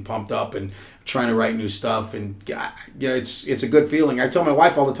guys getting pumped up and trying to write new stuff. And it's a good feeling. I tell my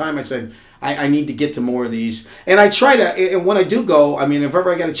wife all the time, I said, I need to get to more of these. And I try to, and when I do go, I mean, if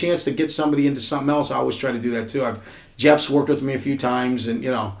ever I get a chance to get somebody into something else, I always try to do that too. Jeff's worked with me a few times, and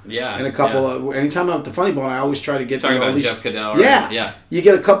and a couple of, anytime I'm at the Funny Bone, I always try to get talking about at least, Jeff Cadell, right? Yeah. You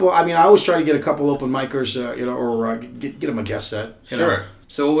get a couple. I mean, I always try to get a couple open micers, or get them a guest set. Sure.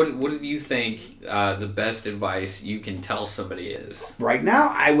 So what do you think the best advice you can tell somebody is? Right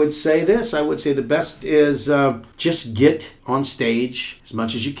now, I would say this. I would say the best is just get on stage as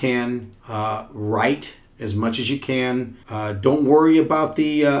much as you can. Write as much as you can. Don't worry about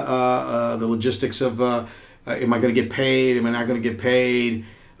the logistics of am I going to get paid? Am I not going to get paid?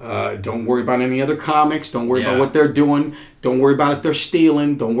 Don't worry about any other comics. Don't worry about what they're doing. Don't worry about if they're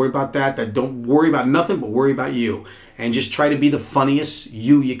stealing. Don't worry about that. Don't worry about nothing, but worry about you. And just try to be the funniest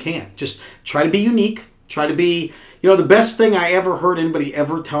you can. Just try to be unique. Try to be, the best thing I ever heard anybody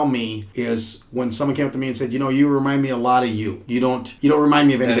ever tell me is when someone came up to me and said, you remind me a lot of you. You don't remind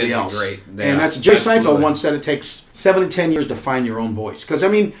me of anybody else. Great. Yeah, and that's Jerry Seinfeld once said it takes 7 to 10 years to find your own voice. Because, I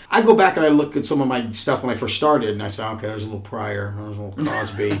mean, I go back and I look at some of my stuff when I first started and I say, okay, there's a little Pryor, there's a little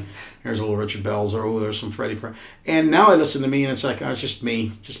Cosby, there's a little Richard Bells, or there's some Freddie Pryor. And now I listen to me and it's like, it's just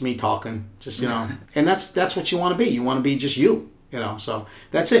me talking. Just, and that's what you want to be. You want to be just you. So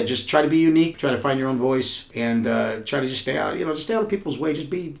that's it. Just try to be unique. Try to find your own voice, and try to just stay out. Just stay out of people's way. Just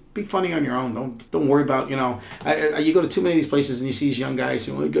be funny on your own. Don't worry about. You go to too many of these places and you see these young guys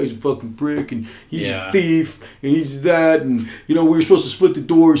saying, "Well, that guy's a fucking prick, and he's a thief, and he's that, and we were supposed to split the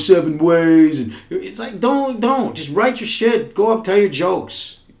door 7 ways." And it's like, don't. Just write your shit. Go up, tell your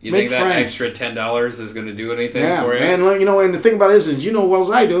jokes. You think that extra $10 is going to do anything for you? And and the thing about it is you know well as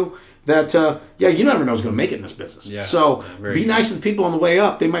I do. That, you never know who's going to make it in this business. Yeah, so be nice to the people on the way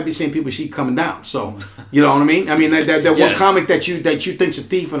up. They might be the same people you see coming down. So, you know what I mean? I mean, that one comic that you think's a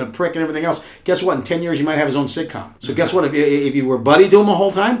thief and a prick and everything else, guess what? In 10 years, you might have his own sitcom. So guess what? If you were buddy to him the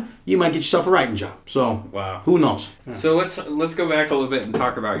whole time, you might get yourself a writing job. So, who knows? Yeah. So let's go back a little bit and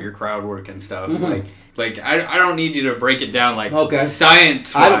talk about your crowd work and stuff. Mm-hmm. Like I don't need you to break it down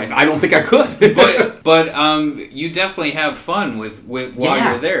science-wise. I don't think I could. but you definitely have fun with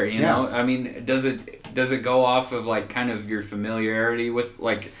while you're there. You know, I mean, does it go off of like kind of your familiarity with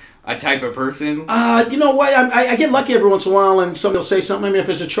like a type of person? You know what? I get lucky every once in a while, and somebody will say something. I mean, if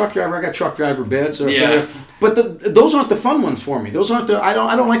it's a truck driver, I got truck driver bits. But those aren't the fun ones for me. Those aren't I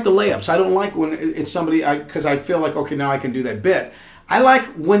don't like the layups. I don't like when it's somebody because I feel like, okay, now I can do that bit. I like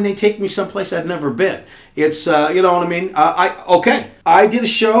when they take me someplace I've never been. It's, you know what I mean? I did a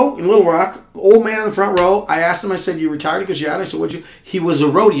show in Little Rock, old man in the front row. I asked him, I said, "You retired?" He goes, "Yeah." And I said, "What'd you?" He was a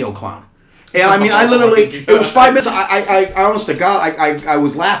rodeo clown. And I mean, I literally, it was 5 minutes. I honest to God, I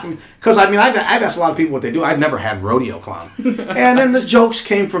was laughing. Because, I mean, I've asked a lot of people what they do. I've never had rodeo clown. And then the jokes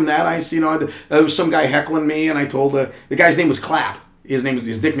came from that. There was some guy heckling me, and I told the guy's name was Clap. His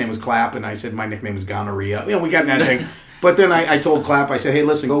nickname was Clap, and I said my nickname was Gonorrhea. We got in that thing. But then I told Clap, I said, "Hey,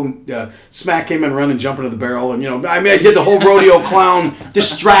 listen, go smack him and run and jump into the barrel." And, I did the whole rodeo clown,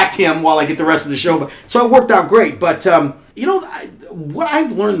 distract him while I get the rest of the show. So it worked out great. But, what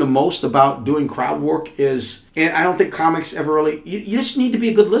I've learned the most about doing crowd work is, and I don't think comics ever really, you just need to be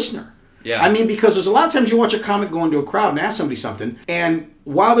a good listener. Yeah. I mean, because there's a lot of times you watch a comic go into a crowd and ask somebody something, and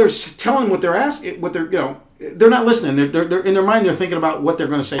while they're telling they're not listening. They're in their mind. They're thinking about what they're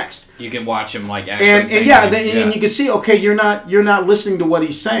going to say next. You can watch them actually. And you can see. Okay, you're not listening to what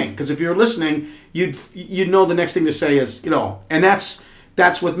he's saying, because if you're listening, you'd know the next thing to say is And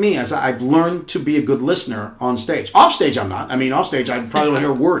that's with me, as I've learned to be a good listener on stage. Off stage, I'm not. I mean, off stage, I probably don't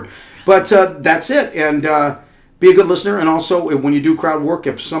hear a word. But that's it. And be a good listener. And also, when you do crowd work,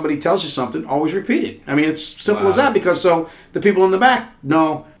 if somebody tells you something, always repeat it. I mean, it's simple as that, because so the people in the back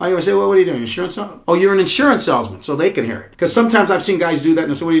know. I always say, "Well, what are you doing? Insurance salesman?" "Oh, you're an insurance salesman," so they can hear it. Because sometimes I've seen guys do that,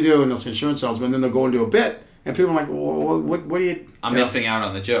 and they say, "What do you do?" And they'll say, "Insurance salesman." And then they'll go into a bit, and people are like, "Well, what do you?" I'm missing out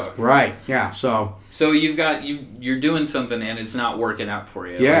on the joke. Right. Yeah. So you're doing something, and it's not working out for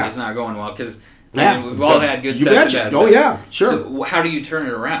you. Yeah. Like, it's not going well, because I mean, we've all had good sets and bad Oh, yeah, sure. So how do you turn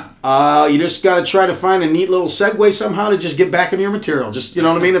it around? You just got to try to find a neat little segue somehow to just get back into your material. Just, you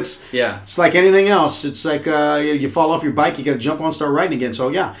know what I mean? It's like anything else. It's like you fall off your bike, you got to jump on and start writing again. So,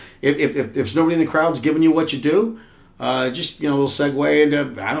 yeah, if nobody in the crowd's giving you what you do, just, a little segue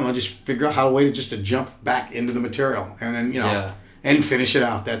into, I don't know, just figure out how a way to jump back into the material. And then, and finish it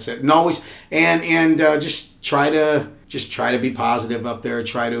out. That's it. And always, and just try to be positive up there.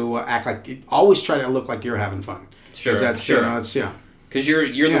 Try to act like, always try to look like you're having fun. Sure. That's, sure. Because you're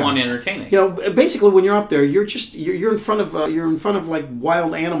the one entertaining. Basically, when you're up there, you're in front of like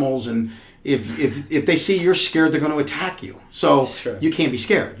wild animals, and if they see you're scared, they're going to attack you. So you can't be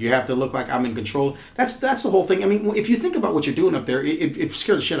scared. You have to look like I'm in control. That's the whole thing. I mean, if you think about what you're doing up there, it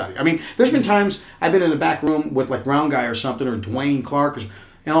scares the shit out of you. I mean, there's been times I've been in the back room with like Round Guy or something, or Dwayne Clark,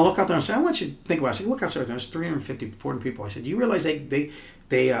 and I'll look out there and say, I want you to think about it. I say, look outside, there's 350, 400 people. I said, do you realize they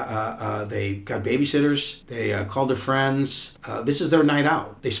got babysitters, they called their friends, this is their night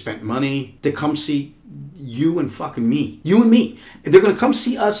out. They spent money to come see you and fucking me. You and me. And they're going to come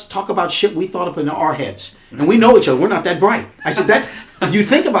see us talk about shit we thought up in our heads. And we know each other. We're not that bright. I said, that you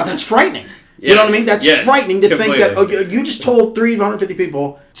think about that's frightening. You know what I mean? That's frightening to completely think that you just told 350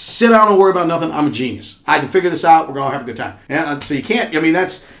 people, sit down and worry about nothing. I'm a genius. I can figure this out. We're going to have a good time. And so you can't,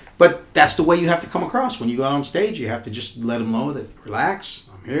 but that's the way you have to come across. When you go out on stage, you have to just let them know that, relax,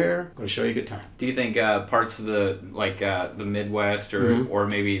 I'm here, I'm going to show you a good time. Do you think parts of the Midwest or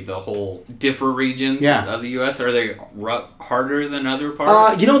maybe the whole different regions of the U.S., are they harder than other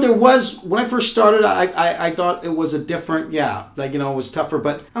parts? There was, when I first started, I thought it was a different, it was tougher.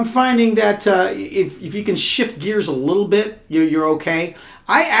 But I'm finding that if you can shift gears a little bit, you're okay.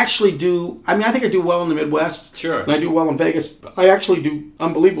 I actually do, I think I do well in the Midwest. Sure. And I do well in Vegas. I actually do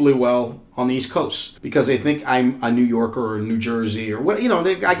unbelievably well on the East Coast because they think I'm a New Yorker or New Jersey or what,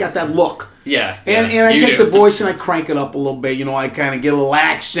 I got that look. Yeah. And I take the voice and I crank it up a little bit, I kind of get a little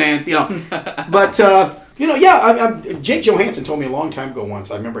accent, But, Jake Johansson told me a long time ago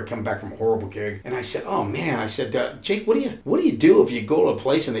once. I remember coming back from a horrible gig, and I said, "Oh man," I said, "Jake, what do you do if you go to a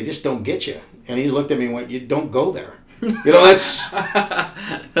place and they just don't get you?" And he looked at me and went, "You don't go there." That's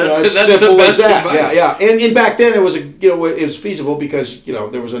simple as that. Advice. Yeah. And back then it was it was feasible because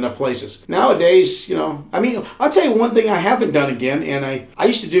there was enough places. Nowadays, I'll tell you one thing I haven't done again, and I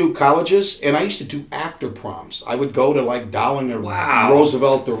used to do colleges, and I used to do after proms. I would go to like Dowling or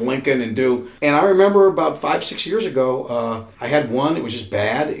Roosevelt or Lincoln and I remember about 5-6 years ago, I had one. It was just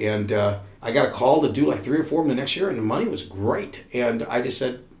bad, and I got a call to do like 3 or 4 of them the next year, and the money was great. And I just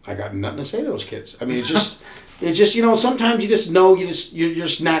said, I got nothing to say to those kids. I mean, it's just. It's just, sometimes you just know you're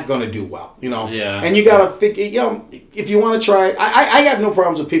just not going to do well, Yeah. And you got to figure, if you want to try, I got no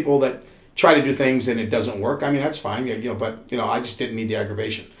problems with people that try to do things and it doesn't work. I mean, that's fine, but, I just didn't need the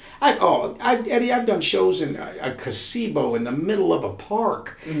aggravation. Eddie, I've done shows in a gazebo in the middle of a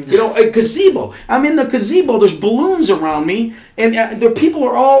park. A gazebo. I'm in the gazebo. There's balloons around me, and the people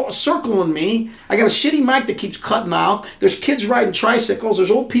are all circling me. I got a shitty mic that keeps cutting out. There's kids riding tricycles. There's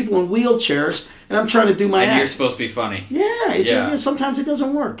old people in wheelchairs, and I'm trying to do my act. And you're supposed to be funny. Yeah, sometimes it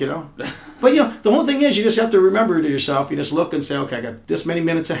doesn't work, But, the whole thing is you just have to remember to yourself. You just look and say, okay, I got this many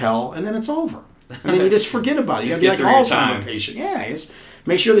minutes of hell, and then it's over. And then you just forget about it. You got to be like Alzheimer's patient. Yeah, you just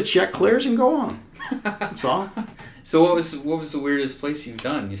make sure the check clears and go on. That's all. So what was the weirdest place you've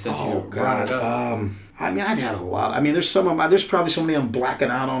done? You said you brought it up. I've had a lot. There's there's probably somebody I'm blacking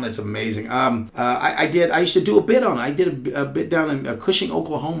out on. It's amazing. I used to do a bit on it. I did a bit down in Cushing,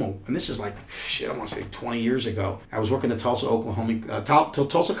 Oklahoma, and this is like I want to say 20 years ago. I was working at Tulsa, Oklahoma,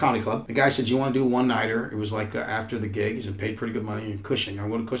 Tulsa Comedy Club. The guy said, "You want to do a one-nighter?" It was like after the gig. He said, "Paid pretty good money in Cushing." I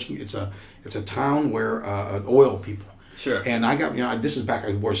went to Cushing. It's a town where oil people. Sure. And I got this is back.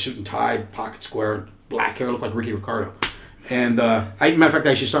 I wore a suit and tie, pocket square, black hair, looked like Ricky Ricardo. And matter of fact,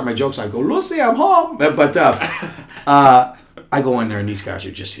 I should start my jokes. I go, "Lucy, I'm home." But I go in there, and these guys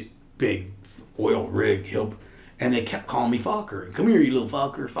are just big oil rig, and they kept calling me Falker. "Come here, you little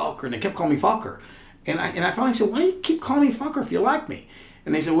Falker," and they kept calling me Falker. And I finally said, "Why do you keep calling me Falker if you like me?"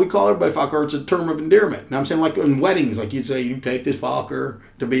 And they said, "We call everybody Falker. It's a term of endearment." And I'm saying, like in weddings, like you'd say, "You take this Falker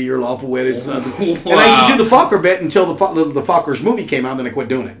to be your lawful wedded son." Wow. And I used to do the Falker bit until the Falker's movie came out, then I quit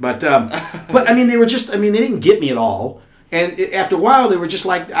doing it. But they were just, they didn't get me at all. And after a while, they were just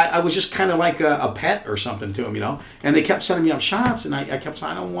like, I was just kind of like a pet or something to them, And they kept sending me up shots, and I kept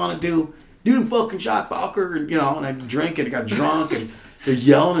saying, "I don't want to do the fucking shot, Falker," and and I drink and I got drunk, and they're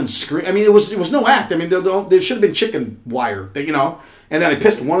yelling and screaming. It was no act. There should have been chicken wire, And then I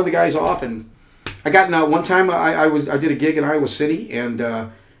pissed one of the guys off, and I got one time I did a gig in Iowa City, and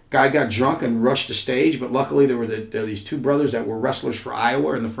Guy got drunk and rushed the stage, but luckily there were these two brothers that were wrestlers for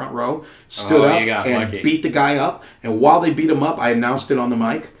Iowa in the front row, stood up and beat the guy up. And while they beat him up, I announced it on the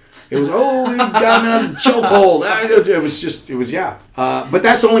mic. It was, he got him in a chokehold. But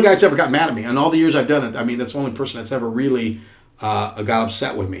that's the only guy that's ever got mad at me. In all the years I've done it, I mean, that's the only person that's ever really got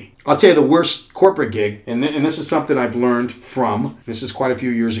upset with me. I'll tell you the worst corporate gig, and this is something I've learned from. This is quite a few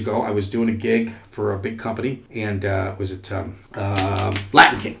years ago. I was doing a gig for a big company, and was it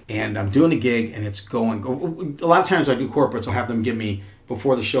Latin King? And I'm doing a gig, and it's going. A lot of times I do corporates, I'll have them give me,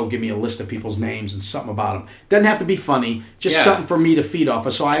 before the show, give me a list of people's names and something about them. Doesn't have to be funny, just something for me to feed off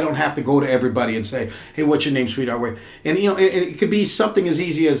of, so I don't have to go to everybody and say, hey, what's your name, sweetheart? And it could be something as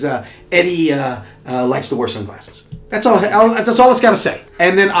easy as Eddie likes to wear sunglasses. That's all it's got to say.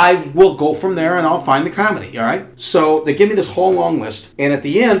 And then I will go from there and I'll find the comedy, all right? So they give me this whole long list. And at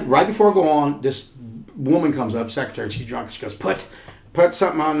the end, right before I go on, this woman comes up, secretary, she's drunk, she goes, put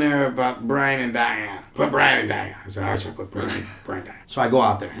something on there about Brian and Diane. Put Brian and Diane. I said, all right, so I put Brian and Diane. So I go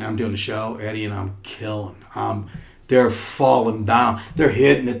out there and I'm doing the show, Eddie, and I'm killing. They're falling down. They're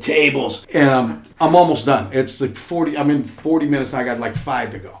hitting the tables. And I'm almost done. It's like 40 minutes and I got like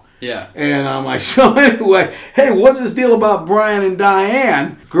 5 to go. Yeah. And I'm like, so anyway, hey, what's this deal about Brian and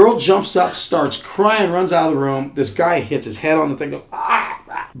Diane? Girl jumps up, starts crying, runs out of the room. This guy hits his head on the thing, goes,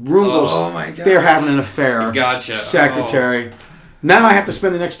 Room goes, oh my God. They're having an affair. Gotcha. Secretary. Oh. Now I have to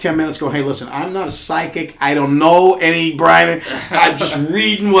spend the next 10 minutes going, hey, listen, I'm not a psychic. I don't know any Brian. I'm just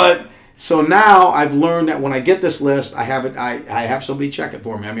reading what. So now I've learned that when I get this list, I have it. I have somebody check it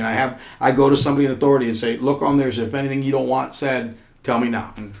for me. I mean, I go to somebody in authority and say, look on there. If anything you don't want said, tell me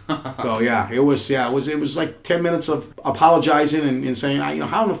now. So it was like 10 minutes of apologizing and saying,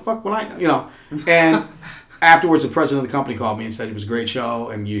 how in the fuck would I, and afterwards the president of the company called me and said it was a great show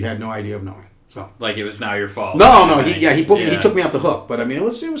and you had no idea of knowing. So like it was now your fault. No, he took me off the hook, but I mean it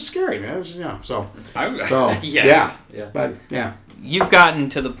was scary, man. It was, yes. Yeah. But yeah. You've gotten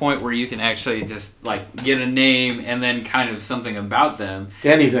to the point where you can actually just like get a name and then kind of something about them.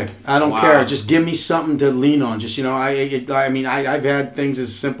 Anything. I don't care. Just give me something to lean on. Just I've had things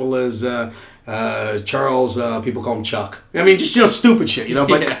as simple as Charles. People call him Chuck. I mean, just stupid shit.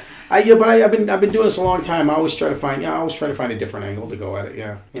 But yeah. I've been doing this a long time. I always try to find a different angle to go at it.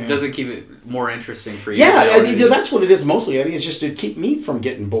 Yeah. It doesn't keep it more interesting for you. Yeah, that's what it is mostly, Eddie. It's just to keep me from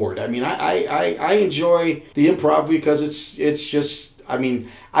getting bored. I mean, I enjoy the improv because it's just. I mean,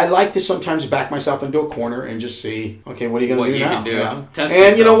 I like to sometimes back myself into a corner and just see, okay, what are you going to do now? Yeah. Test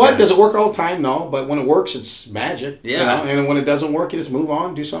and you know what? Does it work all the time? No, but when it works, it's magic. Yeah. And when it doesn't work, you just move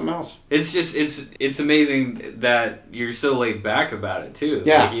on, do something else. It's just it's amazing that you're so laid back about it too.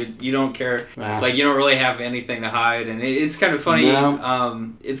 Yeah. Like you don't care. Like you don't really have anything to hide, and it's kind of funny.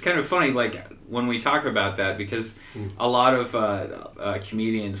 No. It's kind of funny, like when we talk about that, because a lot of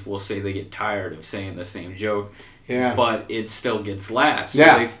comedians will say they get tired of saying the same joke. Yeah. But it still gets laughs.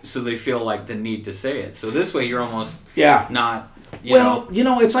 Yeah. So they feel like the need to say it. So this way you're almost not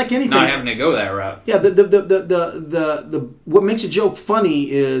it's like anything. Not having to go that route. Yeah, the what makes a joke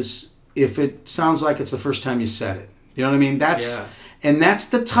funny is if it sounds like it's the first time you said it. You know what I mean? And that's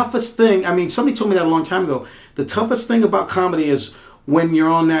the toughest thing. I mean, somebody told me that a long time ago. The toughest thing about comedy is when you're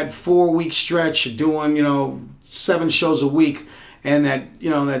on that 4-week stretch doing, 7 shows a week, and that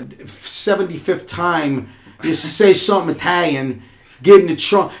 75th time you say something Italian, get in the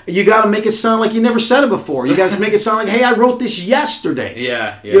trunk. You got to make it sound like you never said it before. You got to make it sound like, hey, I wrote this yesterday.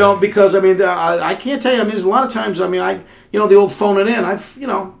 Yeah. Yes. Because I mean, I can't tell you. I mean, there's a lot of times. I mean, the old phone it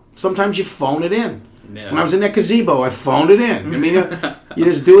in. Sometimes you phone it in. Yeah. When I was in that gazebo, I phoned it in. I mean, you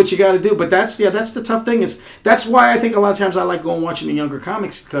just do what you got to do. But that's the tough thing. That's why I think a lot of times I like going watching the younger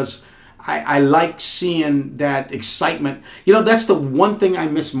comics because I like seeing that excitement. That's the one thing I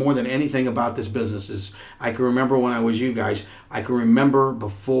miss more than anything about this business is I can remember when I was you guys. I can remember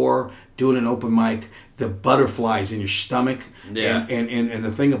before doing an open mic, the butterflies in your stomach. Yeah. And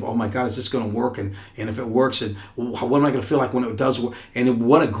the thing of, oh my God, is this going to work? And if it works, and what am I going to feel like when it does work? And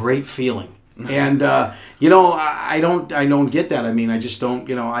what a great feeling. And I don't get that. I mean, I just don't.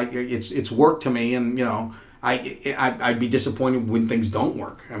 It's work to me, and I'd be disappointed when things don't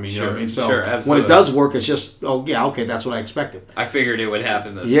work. I mean, you know what I mean? So when it does work, it's just, okay, that's what I expected. I figured it would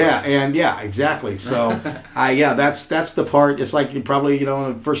happen this way. Exactly. So, that's the part. It's like you probably,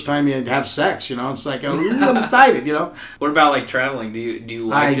 the first time you have sex, it's like, I'm excited, What about like traveling? Do you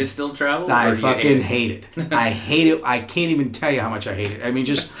like to still travel? I fucking hate it. I hate it. I can't even tell you how much I hate it. I mean,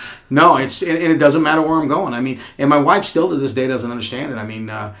 no, and it doesn't matter where I'm going. I mean, and my wife still to this day doesn't understand it. I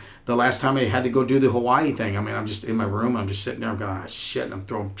mean, the last time I had to go do the Hawaii thing, I mean, I'm just in my room. I'm just sitting there. I'm going, shit. And I'm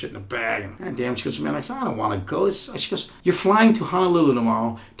throwing shit in a bag. And God damn, she goes, man, I don't want to go. She goes, you're flying to Honolulu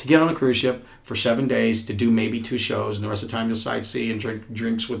tomorrow to get on a cruise ship for 7 days to do maybe 2 shows. And the rest of the time you'll sightsee and drink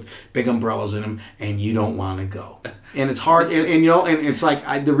drinks with big umbrellas in them. And you don't want to go. And it's hard. And it's like,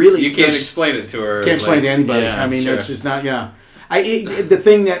 you can't explain it to her. Can't explain it to anybody. I mean, it's just not, the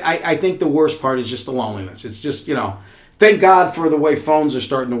thing that I think the worst part is just the loneliness. It's just, thank God for the way phones are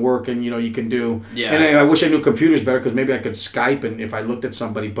starting to work and, you can do. Yeah. And I wish I knew computers better because maybe I could Skype and if I looked at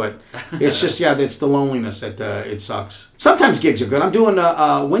somebody. But it's just, it's the loneliness that it sucks. Sometimes gigs are good. I'm doing,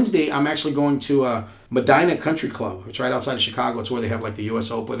 Wednesday, I'm actually going to Medina Country Club. It's right outside of Chicago. It's where they have like the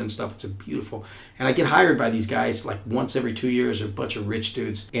U.S. Open and stuff. It's beautiful. And I get hired by these guys like once every 2 years. They're a bunch of rich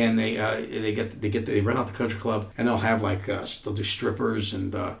dudes, and they rent out the country club, and they'll have like they'll do strippers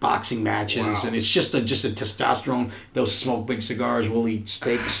and boxing matches, and it's just a testosterone. They'll smoke big cigars. We'll eat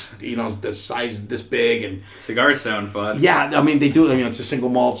steaks, the size this big, and cigars sound fun. Yeah, I mean they do. I mean it's a single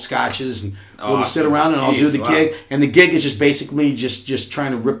malt scotches, and we'll just sit around and I'll do the gig, and the gig is just basically just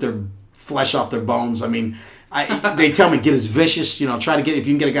trying to rip their flesh off their bones. I mean, they tell me get as vicious, try to get, if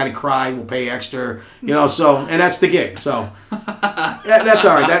you can get a guy to cry, we'll pay extra, so, and that's the gig. So that's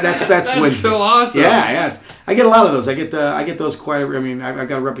all right. That's Wednesday. So awesome. Yeah. I get a lot of those. I get those quite. I mean, I've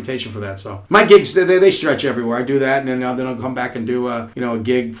got a reputation for that. So my gigs, they stretch everywhere. I do that, and then I'll come back and do a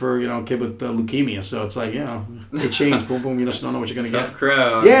gig for a kid with leukemia. So it's like they change. Boom, boom. You just don't know what you're gonna Tough get.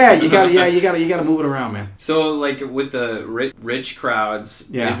 Crowd. Yeah, you gotta move it around, man. So like with the rich crowds,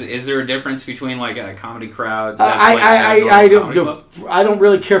 is there a difference between like a comedy crowd? I don't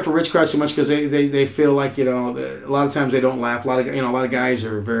really care for rich crowds too much because they feel like a lot of times they don't laugh. A lot of guys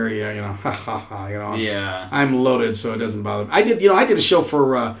are very ha ha ha. Yeah. I'm loaded, so it doesn't bother me. I did a show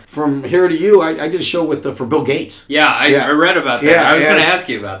for From Here to You. I did a show for Bill Gates. Yeah, I read about that. Yeah, I was going to ask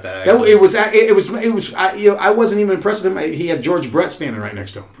you about that. Actually. It was. I wasn't even impressed with him. He had George Brett standing right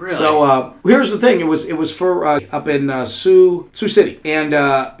next to him. Really? So here's the thing. It was for up in Sioux City and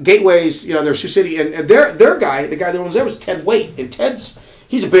Gateways. They're Sioux City, and their guy, the guy that owns there, was Ted Waite, and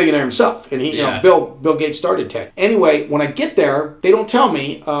he's a billionaire himself, and Bill Gates started TED. Anyway, when I get there, they don't tell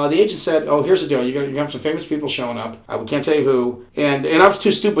me. The agent said, "Oh, here's the deal. You're gonna have some famous people showing up. We can't tell you who." And I was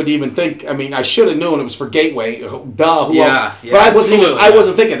too stupid to even think. I mean, I should have known it was for Gateway. Duh. Who else? Yeah, but I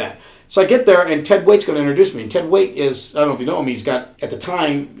wasn't thinking that. So I get there, and Ted Waite's going to introduce me. And Ted Waite is, I don't know if you know him, at the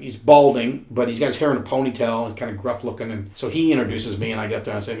time, he's balding, but he's got his hair in a ponytail, and kind of gruff looking. And so he introduces me, and I get up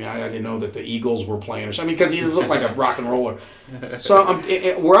there, and I said, I didn't know that the Eagles were playing or something, because he looked like a rock and roller. So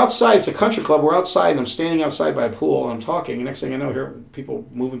we're outside, it's a country club, we're outside, and I'm standing outside by a pool, and I'm talking, and next thing I know, here people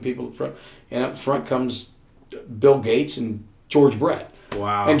moving people in front, and up front comes Bill Gates and George Brett.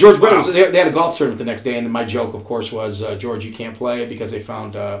 Wow. And George Brett, they had a golf tournament the next day, and my joke, of course, was, George, you can't play because they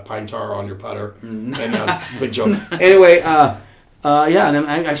found pine tar on your putter. And big joke. Anyway, and then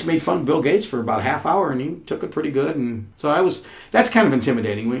I just made fun of Bill Gates for about a half hour, and he took it pretty good. And so that's kind of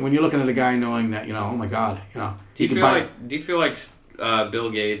intimidating when you're looking at a guy knowing that, oh my God, Do you feel like Bill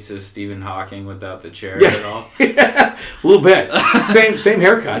Gates is Stephen Hawking without the chair at all? A little bit. Same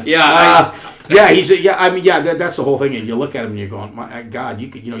haircut. Yeah. That's the whole thing. And you look at him and you're going, my God, you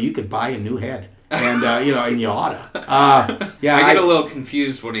could buy a new head. And, and you oughta. I get a little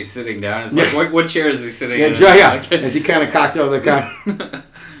confused when he's sitting down. It's like, what chair is he sitting in? As he kind of cocked over the guy.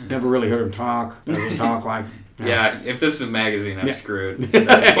 Never really heard him talk. Doesn't talk like... Yeah, if this is a magazine, I'm screwed.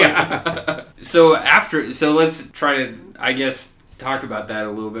 So let's try to, I guess, talk about that a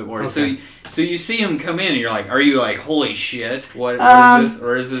little bit more. Okay. So you see him come in, and you're like, are you like, holy shit? What is this?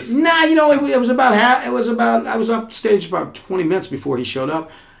 Or is this? Nah, it was about I was up stage about 20 minutes before he showed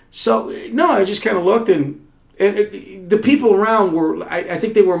up. So no, I just kind of looked, and the people around were. I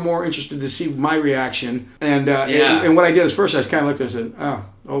think they were more interested to see my reaction, and what I did is first I just kind of looked and said,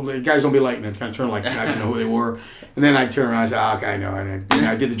 oh, the guys don't be lighting it. Kind of turned like I didn't know who they were. And then I turned around and I said, okay, I know. And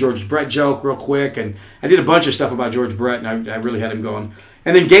I did the George Brett joke real quick. And I did a bunch of stuff about George Brett. And I really had him going.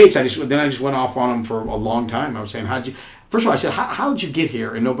 And then Gates, I just went off on him for a long time. I was saying, first of all, I said, how'd you get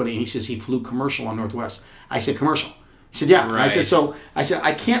here? And nobody, and he says, he flew commercial on Northwest. I said, commercial. He said, yeah. Right.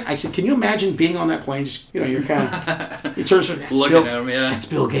 I said, can you imagine being on that plane? Just, you're kind of, you turn to looking at him, That's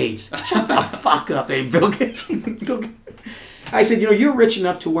Bill Gates. Shut the fuck up, Bill Gates. Bill Gates. I said, you're rich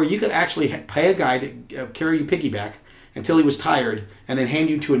enough to where you could actually pay a guy to carry you piggyback until he was tired and then hand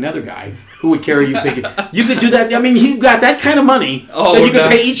you to another guy who would carry you piggyback. You could do that. I mean, you got that kind of money that you could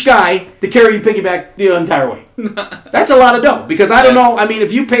pay each guy to carry you piggyback the entire way. That's a lot of dough because I don't know. I mean,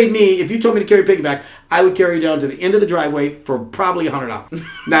 if you told me to carry piggyback, I would carry you down to the end of the driveway for probably $100.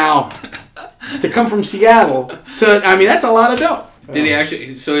 Now, to come from Seattle that's a lot of dough. Did he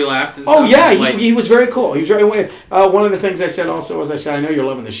actually? So he laughed. And oh stuff, yeah, he was very cool. He was very. One of the things I said also was I know you're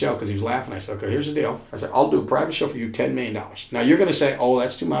loving the show because he was laughing. I said, okay, here's the deal. I said, I'll do a private show for you, $10 million. Now you're going to say, oh,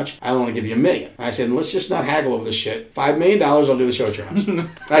 that's too much. I want to give you $1 million. And I said, let's just not haggle over this shit. $5 million, I'll do the show at your house.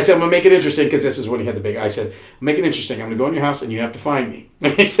 I said, I'm going to make it interesting because this is when he had the big. I said, make it interesting. I'm going to go in your house and you have to find me.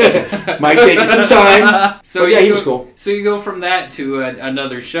 He said, might take you some time. So yeah, he was cool. So you go from that to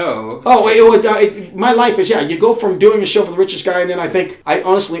another show. Oh, my life is, you go from doing a show for the richest guy, and then I think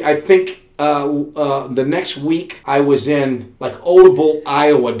the next week I was in like Odebolt,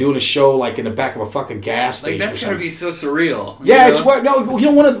 Iowa, doing a show like in the back of a fucking gas station. Like that's gotta be so surreal. Yeah, it's what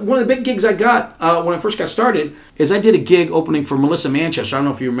one of the big gigs I got when I first got started is I did a gig opening for Melissa Manchester. I don't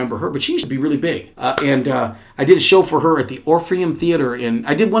know if you remember her, but she used to be really big. And I did a show for her at the Orpheum Theater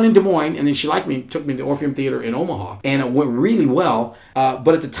I did one in Des Moines, and then she liked me, took me to the Orpheum Theater in Omaha, and it went really well. But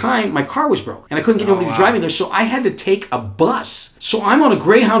at the time, my car was broke, and I couldn't get nobody to drive me there, so I had to take a bus. So I'm on a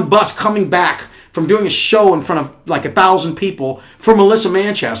Greyhound bus coming back from doing a show in front of like 1,000 people for Melissa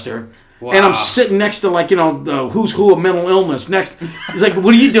Manchester. Wow. And I'm sitting next to the who's who of mental illness. Next, he's like,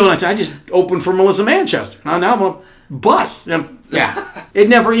 "What are you doing?" I said, "I just opened for Melissa Manchester. Now I'm on a bus." Yeah, it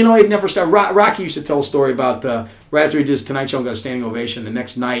never stopped. Rocky used to tell a story about right after he did his Tonight Show and got a standing ovation. The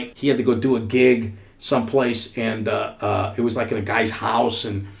next night he had to go do a gig someplace, and it was like in a guy's house,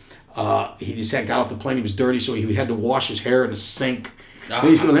 and he just got off the plane. He was dirty, so he had to wash his hair in a sink. And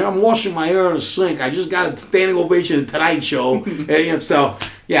he's going, I'm washing my hair in a sink. I just got a standing ovation at the Tonight Show. And so,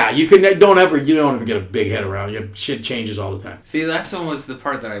 yeah, you don't ever get a big head around you. Shit changes all the time. See, that's almost the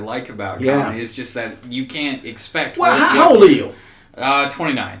part that I like about comedy. Is just that you can't expect. Well, how old are you?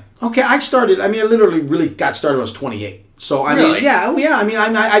 29. Okay, I literally really got started when I was 28. So I really? mean, yeah. I mean,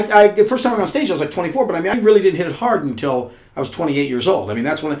 I the first time I went on stage I was like 24, but I mean, I really didn't hit it hard until I was 28 years old. I mean,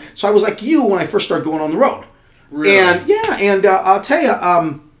 that's when. So I was like you when I first started going on the road. Really? And I'll tell you,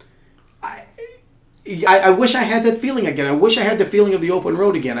 I wish I had that feeling again. I wish I had the feeling of the open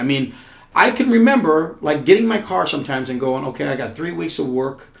road again. I mean, I can remember like getting in my car sometimes and going, okay, I got 3 weeks of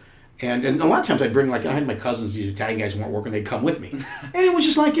work. And a lot of times I'd bring I had my cousins, these Italian guys who weren't working, they'd come with me. And it was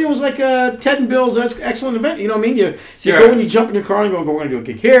just like, Ted and Bill's excellent event. You know what I mean? You go and you jump in your car and go, we're going to do a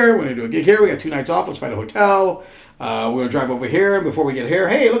gig here, we're going to do a gig here, we got 2 nights off, let's find a hotel. We're going to drive over here, and before we get here,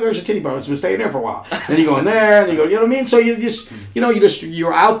 hey, look, there's a titty bar. Let's stay there for a while. Then you go in there, and you go, you know what I mean? So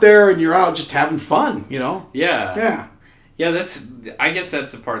you're out there, and you're out just having fun, Yeah. Yeah. Yeah, I guess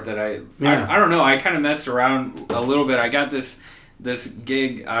that's the part that I don't know. I kind of messed around a little bit. I got this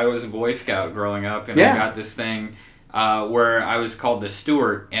gig. I was a Boy Scout growing up, and I got this thing where I was called the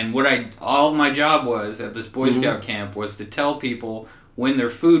steward. And all my job was at this Boy Scout camp was to tell people when their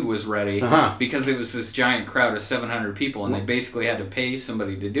food was ready, because it was this giant crowd of 700 people, and they basically had to pay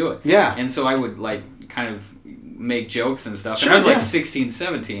somebody to do it. Yeah. And so I would kind of make jokes and stuff. Sure, and I was 16,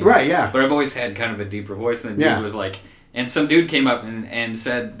 17. Right, yeah. But I've always had kind of a deeper voice, and the dude was like... And some dude came up and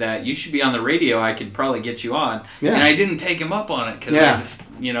said that you should be on the radio. I could probably get you on. Yeah. And I didn't take him up on it because I just,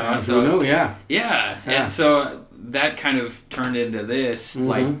 Yeah. And so that kind of turned into this,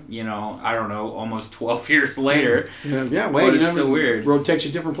 I don't know, almost 12 years later. Yeah, but it's so weird. Road takes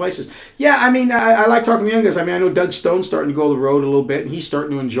you different places. Yeah, I mean, I like talking to young guys. I mean, I know Doug Stone's starting to go the road a little bit, and he's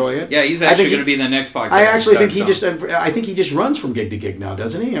starting to enjoy it. Yeah, he's actually going to be in the next podcast. I actually think he just runs from gig to gig now,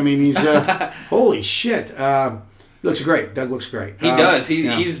 doesn't he? I mean, he's, holy shit. Looks great. Doug looks great. He does.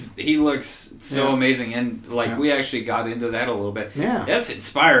 He looks so amazing, and we actually got into that a little bit. Yeah, that's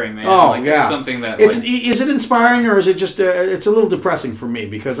inspiring, man. Oh, It's something that is it inspiring or is it just it's a little depressing for me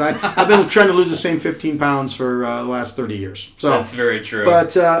because I've been trying to lose the same 15 pounds for the last 30 years. So that's very true.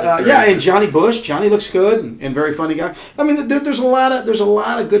 But and Johnny looks good and very funny guy. I mean, there's a lot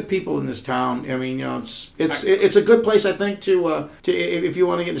of good people in this town. I mean, it's a good place I think to if you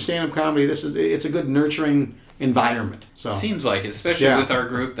want to get into stand-up comedy. It's a good nurturing environment. So seems like, especially with our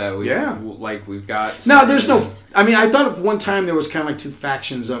group that we've got. No, there's no. I mean, I thought at one time there was kind of like 2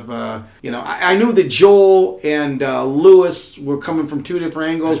 factions of. I knew that Joel and Lewis were coming from 2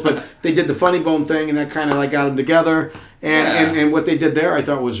 different angles, but they did the Funny Bone thing, and that kind of got them together. And what they did there, I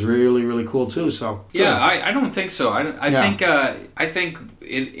thought was really really cool too. So I don't think so. I think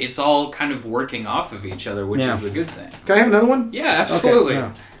it's all kind of working off of each other, which is the good thing. Can I have another one? Yeah, absolutely. Okay.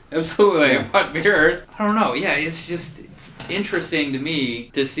 Yeah. Absolutely, but beer. I don't know. Yeah, it's interesting to me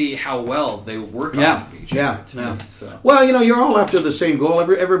to see how well they work off of each other. Yeah. So. Well, you're all after the same goal.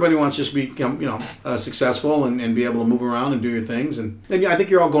 Everybody wants to just become, successful and be able to move around and do your things. And I think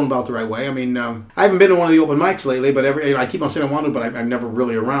you're all going about the right way. I mean, I haven't been to one of the open mics lately, but I keep on saying I want to, but I'm never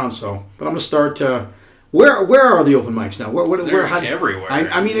really around. So, but I'm gonna start. Where are the open mics now? Where everywhere.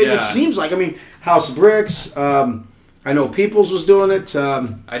 I mean, it seems like House of Bricks. I know Peoples was doing it.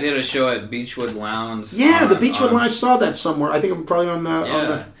 I did a show at Beechwood Lounge. Yeah, the Beechwood Lounge. I saw that somewhere. I think I'm probably on the... Yeah. On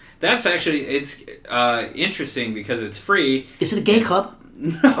the... That's actually... It's interesting because it's free. Is it a gay club?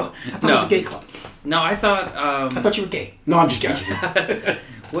 No. I thought it was a gay club. No, I thought... I thought you were gay. No, I'm just kidding.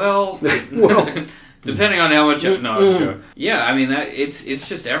 Well... Depending on how much... No, sure. Yeah, I mean, that it's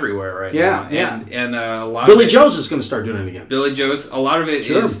just everywhere right now. And a lot Billy of it, Joe's is going to start doing it again. Billy Joe's. A lot of it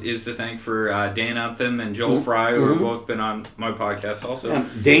is to thank for Dan Upham and Joel Fry, who have both been on my podcast also. Yeah.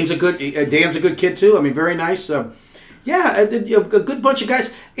 Dan's a good kid, too. I mean, very nice. A good bunch of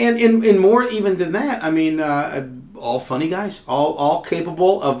guys. And more even than that, I mean... all funny guys, all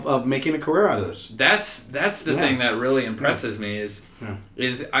capable of making a career out of this. That's the thing that really impresses me is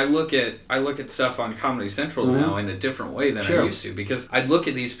I look at stuff on Comedy Central now in a different way than I used to, because I'd look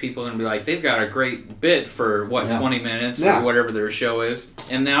at these people and be like, they've got a great bit for 20 minutes or whatever their show is,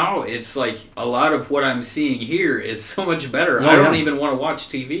 and now it's like a lot of what I'm seeing here is so much better. I don't even want to watch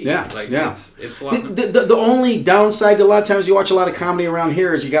TV. It's a lot. The only downside to a lot of times you watch a lot of comedy around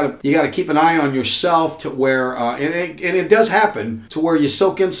here is you got to keep an eye on yourself to where and it does happen to where you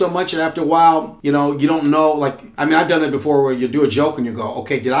soak in so much, and after a while, you don't know. Like, I mean, I've done that before, where you do a joke and you go,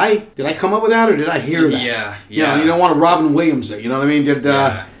 okay, did I come up with that, or did I hear that? Yeah. You don't want to Robin Williams it. You know what I mean?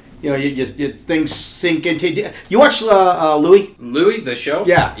 Things sink into. You watch Louis? Louis, the show?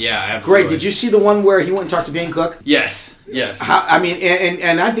 Yeah, absolutely. Great. Did you see the one where he went and talked to Dane Cook? Yes. I mean,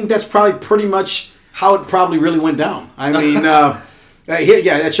 and I think that's probably pretty much how it probably really went down. I mean.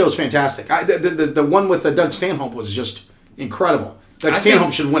 That show's fantastic. The one with Doug Stanhope was just incredible. Doug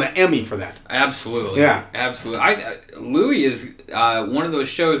Stanhope should win an Emmy for that. Absolutely. Yeah. Absolutely. Louis is one of those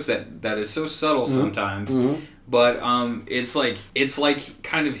shows that is so subtle sometimes, but it's like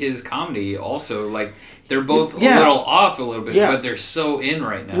kind of his comedy also. Like, they're both a little off a little bit, but they're so in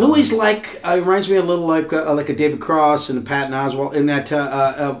right now. Louis reminds me a little like a David Cross and a Patton Oswalt in that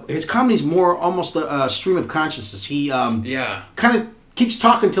his comedy's more almost a stream of consciousness. He kind of keeps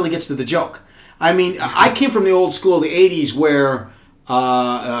talking until he gets to the joke. I mean, I came from the old school of the 80s where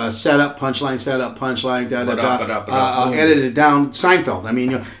set up, punchline, edited down, Seinfeld. I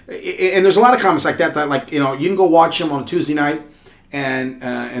mean, and there's a lot of comics like that you can go watch them on a Tuesday night, and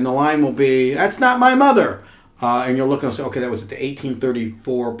the line will be, "That's not my mother," and you're looking and say, okay, that was at the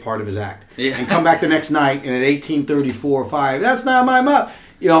 1834 part of his act, and come back the next night, and at 1834:5, "That's not my mother."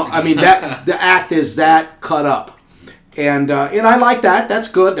 I mean, that the act is that cut up. And I like that. That's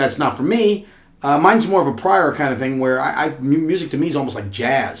good. That's not for me. Mine's more of a prior kind of thing where music to me is almost like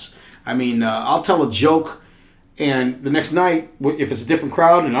jazz. I mean, I'll tell a joke, and the next night, if it's a different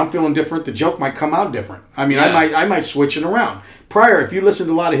crowd and I'm feeling different, the joke might come out different. I mean, I might switch it around. Prior, if you listen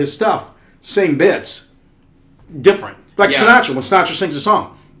to a lot of his stuff, same bits, different. Like Sinatra, when Sinatra sings a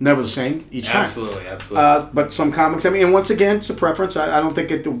song, never the same each time. Absolutely. But some comics, I mean, and once again, it's a preference. I don't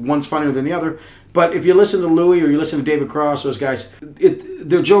think one's funnier than the other. But if you listen to Louis or you listen to David Cross, those guys,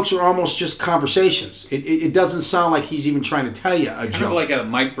 their jokes are almost just conversations. It doesn't sound like he's even trying to tell you a joke. Kind of like a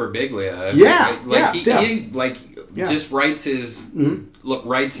Mike Birbiglia. He just writes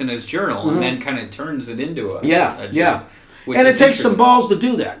writes in his journal and then kind of turns it into a joke. And it takes some balls to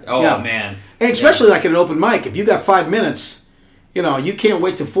do that. Oh, man. And especially like at an open mic, if you got 5 minutes... you can't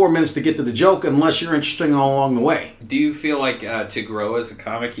wait till 4 minutes to get to the joke unless you're interesting all along the way. Do you feel like to grow as a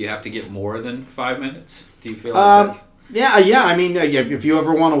comic, you have to get more than 5 minutes? Do you feel like that's... Yeah. I mean, if you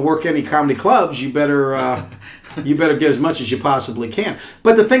ever want to work any comedy clubs, you better get as much as you possibly can.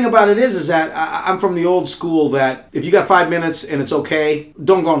 But the thing about it is that I'm from the old school that if you got 5 minutes and it's okay,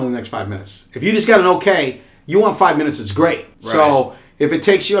 don't go on to the next 5 minutes. If you just got an okay, you want 5 minutes, it's great. Right. So if it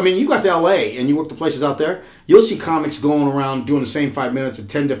takes you, I mean, you got to LA and you work the places out there, you'll see comics going around doing the same 5 minutes at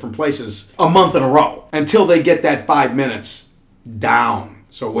 10 different places a month in a row until they get that 5 minutes down.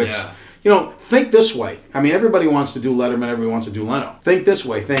 So it's, think this way. I mean, everybody wants to do Letterman, everybody wants to do Leno. Think this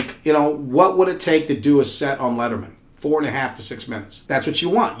way. Think, what would it take to do a set on Letterman? 4.5 to 6 minutes. That's what you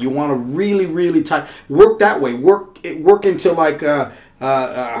want. You want to really, really tight. Work that way. Work into like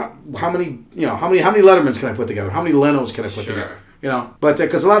how many Lettermans can I put together? How many Lenos can I put together? But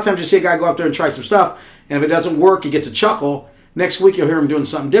because a lot of times you see a guy go up there and try some stuff, and if it doesn't work, he gets a chuckle. Next week you'll hear him doing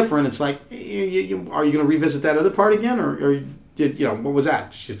something different. It's like, are you going to revisit that other part again, or what was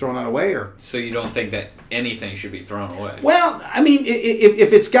that? Did you throw that away, or? So you don't think that anything should be thrown away? Well, I mean,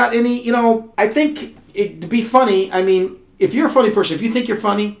 if it's got any, I think to be funny. I mean, if you're a funny person, if you think you're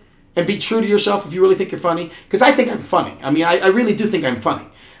funny, and be true to yourself if you really think you're funny, because I think I'm funny. I mean, I really do think I'm funny,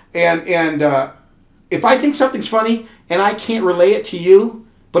 and if I think something's funny and I can't relay it to you,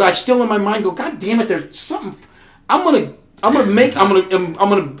 but I still in my mind go, God damn it, there's something. I'm I'm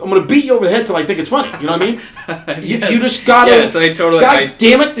gonna beat you over the head till I think it's funny. You know what I mean? Yes. You just gotta. Yes, I totally. God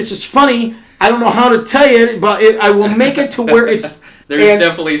damn it! This is funny. I don't know how to tell you, but I will make it to where it's. There's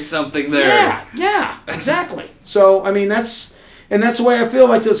definitely something there. Yeah, exactly. So I mean that's the way I feel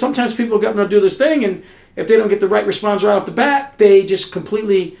like. Sometimes people get to do this thing, and if they don't get the right response right off the bat, they just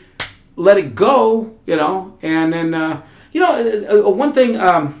completely let it go. You know, and then one thing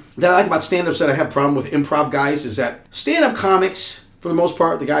that I like about stand-ups that I have a problem with improv guys is that stand-up comics, for the most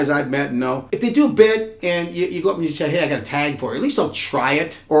part, the guys I've met and know, if they do a bit and you go up and you say, hey, I got a tag for it, at least they'll try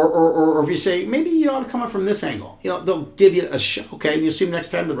it. Or if you say, maybe you ought to come up from this angle, they'll give you a show, okay, and you'll see them next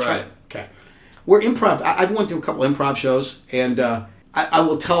time, they'll try it. Okay. Where improv, I've went to a couple improv shows, and I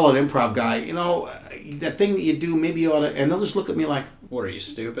will tell an improv guy, that thing that you do, maybe you ought to, and they'll just look at me like, what are you,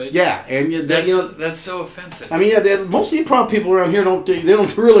 stupid? Yeah, and that's so offensive. I mean, most of the improv people around here don't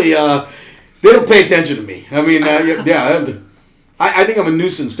really they don't pay attention to me. I mean, I think I'm a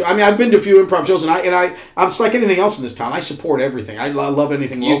nuisance too. I mean, I've been to a few improv shows, and I'm just like anything else in this town. I support everything. I love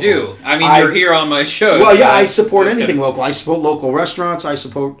anything local. You do. I mean, you're here on my show. Well, yeah, I support anything local. I support local restaurants. I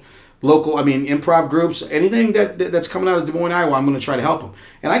support local, improv groups. Anything that's coming out of Des Moines, Iowa, I'm going to try to help them.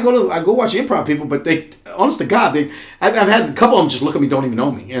 And I go watch improv people, but they, honest to God, I've had a couple of them just look at me, don't even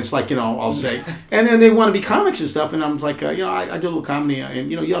know me, and it's like, I'll say, and then they want to be comics and stuff, and I'm like, I do a little comedy,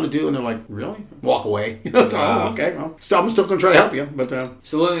 and you ought to do, and they're like, really? Walk away, okay, well, I'm still going to try to help you, but.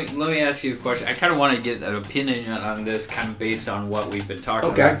 So let me ask you a question. I kind of want to get an opinion on this, kind of based on what we've been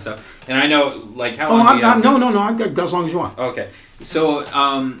talking about and stuff. And I know, like, how long? No, I've got as long as you want. Okay, so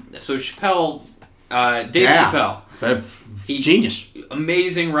Chappelle, Dave Chappelle. Genius.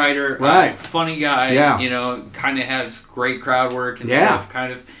 Amazing writer. Right. Funny guy. Yeah. Kind of has great crowd work and stuff.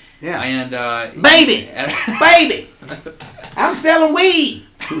 Kind of. Yeah. And, baby! I'm selling weed!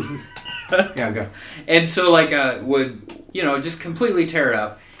 Yeah, go. And so, would, just completely tear it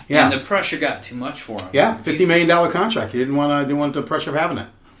up. Yeah. And the pressure got too much for him. Yeah, $50 million contract. He didn't want the pressure of having it.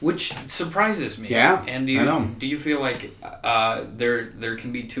 Which surprises me. Yeah, and do you feel like there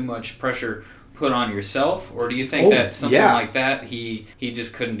can be too much pressure put on yourself, or do you think that something like that he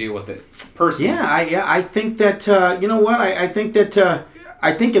just couldn't deal with it personally? I think that you know what I think that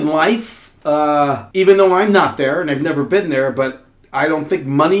I think in life, even though I'm not there and I've never been there, but I don't think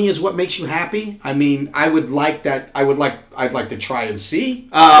money is what makes you happy. I mean, I'd like to try and see,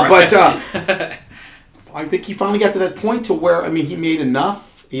 but I think he finally got to that point to where he made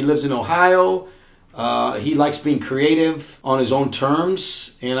enough. He lives in Ohio. He likes being creative on his own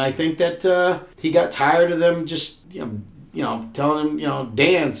terms, and I think that he got tired of them just telling him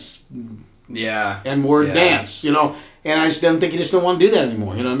dance, N-word dance, and I just don't think he just don't want to do that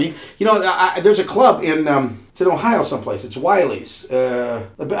anymore. You know what I mean? There's a club in it's in Ohio someplace. It's Willie's.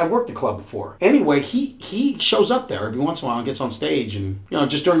 I worked the club before. Anyway, he shows up there every once in a while and gets on stage, and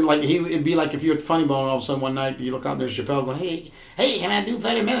just during it'd be like if you're at the Funny Bone and all of a sudden one night you look out and there's Chappelle going, hey, can I do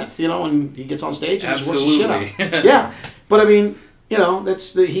 30 minutes? And he gets on stage and just works the shit out. Yeah, but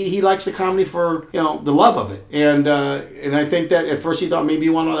that's he likes the comedy for the love of it, and I think that at first he thought maybe he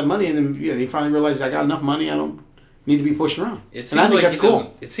wanted all that money, and then he finally realized I got enough money, I don't need to be pushing around. I think that's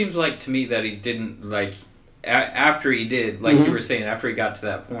cool. It seems like to me that he didn't after he did, like you were saying, after he got to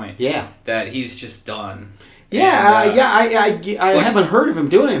that point, that he's just done. Yeah, I haven't heard of him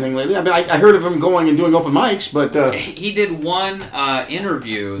doing anything lately. I mean, I heard of him going and doing open mics, but he did one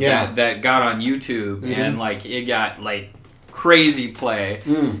interview that got on YouTube, and it got crazy play,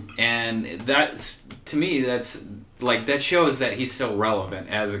 and that's, to me, that shows that he's still relevant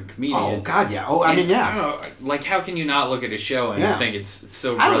as a comedian. Oh God, yeah. Oh, I mean, yeah. I don't know, how can you not look at his show and think it's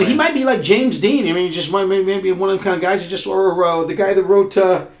so brilliant? I don't know. He might be like James Dean. I mean, he just maybe one of the kind of guys or the guy that wrote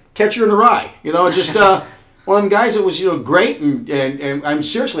Catcher in the Rye. Just one of them guys that was great, and I'm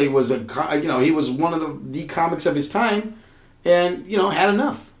seriously was he was one of the comics of his time, and had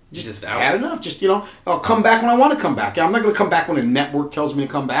enough. Just had enough. Just I'll come back when I want to come back. I'm not going to come back when a network tells me to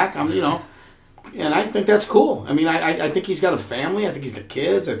come back. And I think that's cool. I mean, I think he's got a family. I think he's got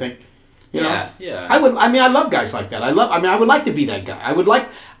kids. I think, Yeah. I love guys like that. I would like to be that guy. I would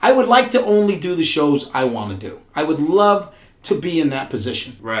like to only do the shows I want to do. I would love to be in that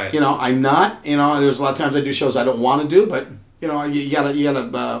position. Right. I'm not. There's a lot of times I do shows I don't want to do, but you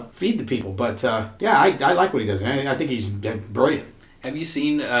gotta feed the people. But I like what he does. I think he's brilliant. Have you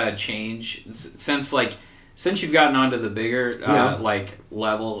seen a change since you've gotten onto the bigger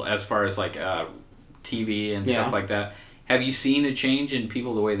level as far as TV and stuff like that? Have you seen a change in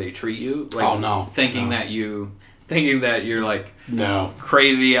people, the way they treat you? No. Thinking that you're no,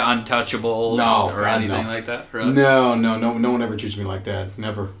 crazy, untouchable, no, or anything like that? Really? No one ever treats me like that.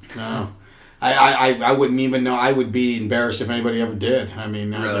 Never. No. I wouldn't even know. I would be embarrassed if anybody ever did. I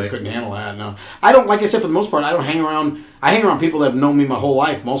mean, really? I couldn't handle that. No, I don't. Like I said, for the most part, I don't hang around. I hang around people that have known me my whole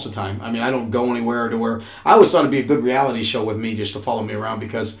life most of the time. I mean, I don't go anywhere to where. I always thought it'd be a good reality show with me just to follow me around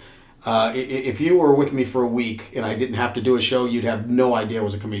because if you were with me for a week and I didn't have to do a show, you'd have no idea I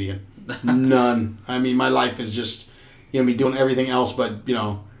was a comedian. None. I mean, my life is just me doing everything else, but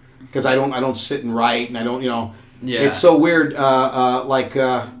because I don't sit and write and I don't Yeah. It's so weird.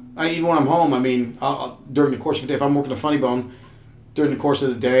 Even when I'm home, I mean, during the course of the day, if I'm working a Funny Bone, during the course of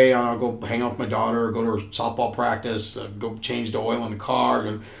the day, I'll go hang out with my daughter, go to her softball practice, go change the oil in the car,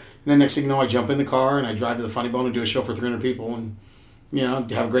 and then next thing you know, I jump in the car and I drive to the Funny Bone and do a show for 300 people, and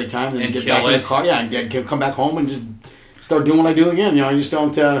have a great time, and then get back in the car, and come back home and just start doing what I do again. I just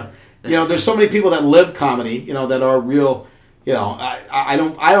don't. There's so many people that live comedy, that are real.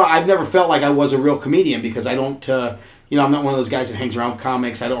 I've never felt like I was a real comedian because I don't. I'm not one of those guys that hangs around with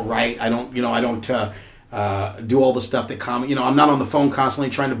comics. I don't write. I don't do all the stuff that I'm not on the phone constantly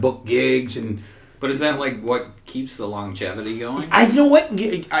trying to book gigs and. But is that like what keeps the longevity going? You know what?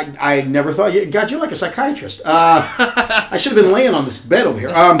 I never thought. God, you're like a psychiatrist. I should have been laying on this bed over here.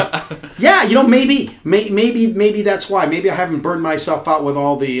 Maybe that's why. Maybe I haven't burned myself out with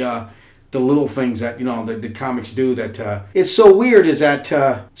all the little things that the comics do. That it's so weird. Is that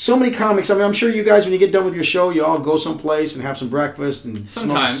so many comics? I mean, I'm sure you guys, when you get done with your show, you all go someplace and have some breakfast and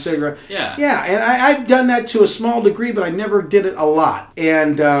smoke a cigarette. Yeah. Yeah, and I've done that to a small degree, but I never did it a lot.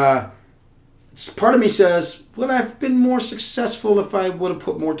 And part of me says, would I have been more successful if I would have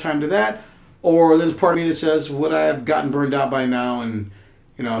put more time to that? Or there's part of me that says, would I have gotten burned out by now? And,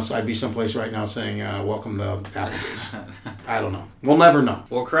 so I'd be someplace right now saying, welcome to Applebee's. I don't know. We'll never know.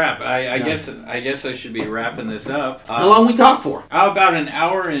 Well, crap. I guess I should be wrapping this up. How long we talk for? About an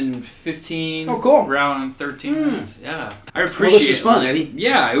hour and 15. Oh, cool. Around 13 minutes. Yeah. I appreciate it. Well, this was fun, Eddie.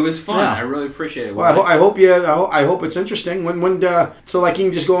 Yeah, it was fun. Yeah. I really appreciate it. Well, I hope it's interesting. So like you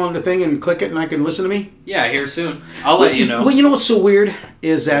can just go on the thing and click it and I can listen to me? Yeah, here soon. I'll let you know. Well, you know what's so weird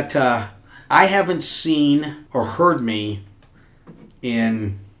is that I haven't seen or heard me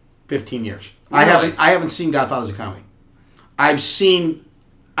in 15 years. Really? I haven't seen Godfathers of Comedy. I take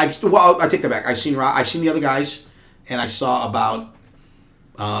that back. I've seen the other guys, and I saw about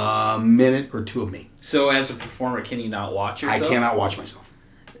a minute or two of me. So as a performer, can you not watch yourself? I cannot watch myself.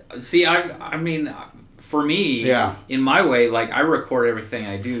 See, I mean, for me, in my way, like I record everything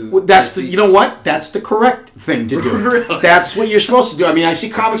I do. Well, you know what? That's the correct thing to do. Really? That's what you're supposed to do. I mean, I see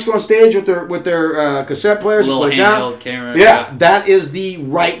comics go on stage with their cassette players, little handheld camera. Yeah, that is the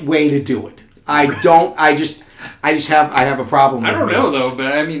right way to do it. I have a problem. I don't know though,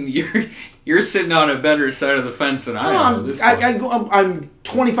 but I mean, you're sitting on a better side of the fence than I am. I'm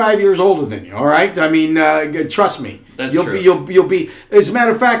 25 years older than you. All right. I mean, trust me. That's true. You'll be. As a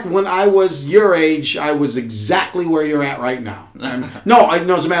matter of fact, when I was your age, I was exactly where you're at right now. No.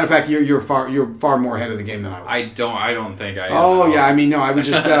 As a matter of fact, you're far more ahead of the game than I was. I don't think I am. Oh yeah. I mean, no. I was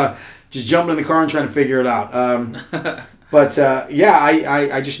just jumping in the car and trying to figure it out.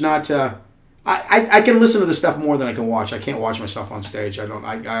 I just not. I can listen to this stuff more than I can watch. I can't watch myself on stage.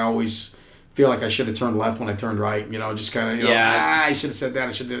 I always feel like I should have turned left when I turned right. Just kind of, I should have said that.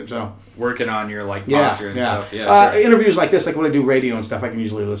 I should have. So working on your posture and stuff. Yeah. Sure. Interviews like this, like when I do radio and stuff, I can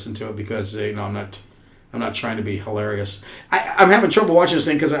usually listen to it because I'm not trying to be hilarious. I'm having trouble watching this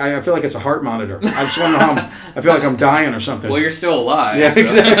thing because I feel like it's a heart monitor. I just want to know how I feel like I'm dying or something. Well, you're still alive. Yeah, so.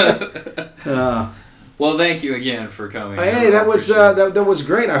 Exactly. Well, thank you again for coming. Hey, that was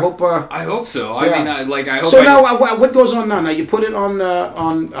great. I hope. I hope so. I mean, I hope. So now, what goes on now? Now you put it on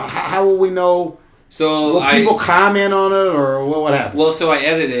how will we know? So will people comment on it, or what happens? Well, so I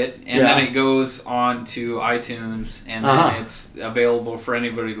edit it, and then it goes on to iTunes, and then it's available for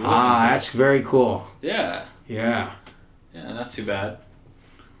anybody to listen to. That's very cool. Yeah. Yeah. Yeah, not too bad.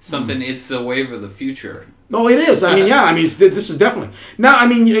 Something. It's the wave of the future. No, it is. I mean, this is definitely. Now, I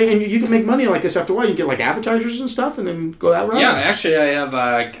mean, and you can make money like this after a while. You can get like advertisers and stuff and then go that route. Yeah, actually, I have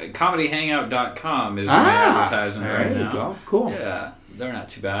comedyhangout.com is my advertisement right now. There you go. Cool. Yeah, they're not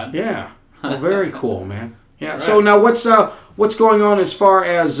too bad. Yeah. Well, very cool, man. Yeah. Right. So now what's going on as far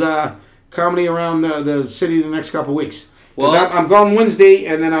as comedy around the city the next couple of weeks? Well, I'm gone Wednesday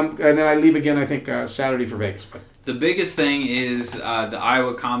and then I leave again, I think, Saturday for Vegas. But the biggest thing is the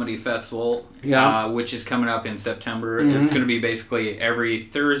Iowa Comedy Festival, which is coming up in September. Mm-hmm. It's going to be basically every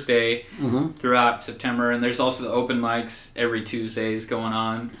Thursday throughout September, and there's also the open mics every Tuesdays going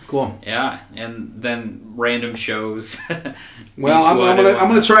on. Cool. Yeah, and then random shows. Well, I'm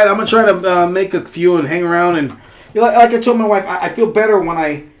gonna try to make a few and hang around, and like I told my wife, I feel better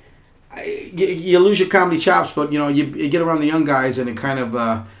when you lose your comedy chops, but you get around the young guys and it kind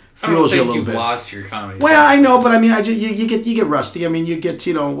of fuels you a little bit. You've lost your comedy. Well, I know, but I mean, you get rusty. I mean, you get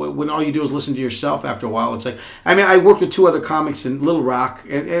when all you do is listen to yourself. After a while, it's like I worked with 2 other comics in Little Rock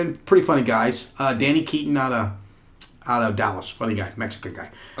and pretty funny guys. Danny Keaton out of Dallas, funny guy, Mexican guy.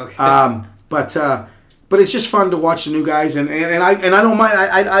 Okay. But it's just fun to watch the new guys, and I don't mind.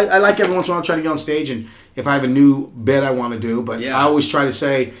 I like every once in a while trying to get on stage, and if I have a new bit I want to do, but I always try to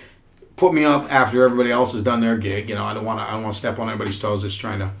say, put me up after everybody else has done their gig. I don't want to step on anybody's toes that's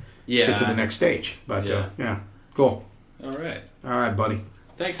trying to get to the next stage. But cool. All right, buddy.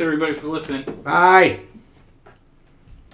 Thanks everybody for listening. Bye.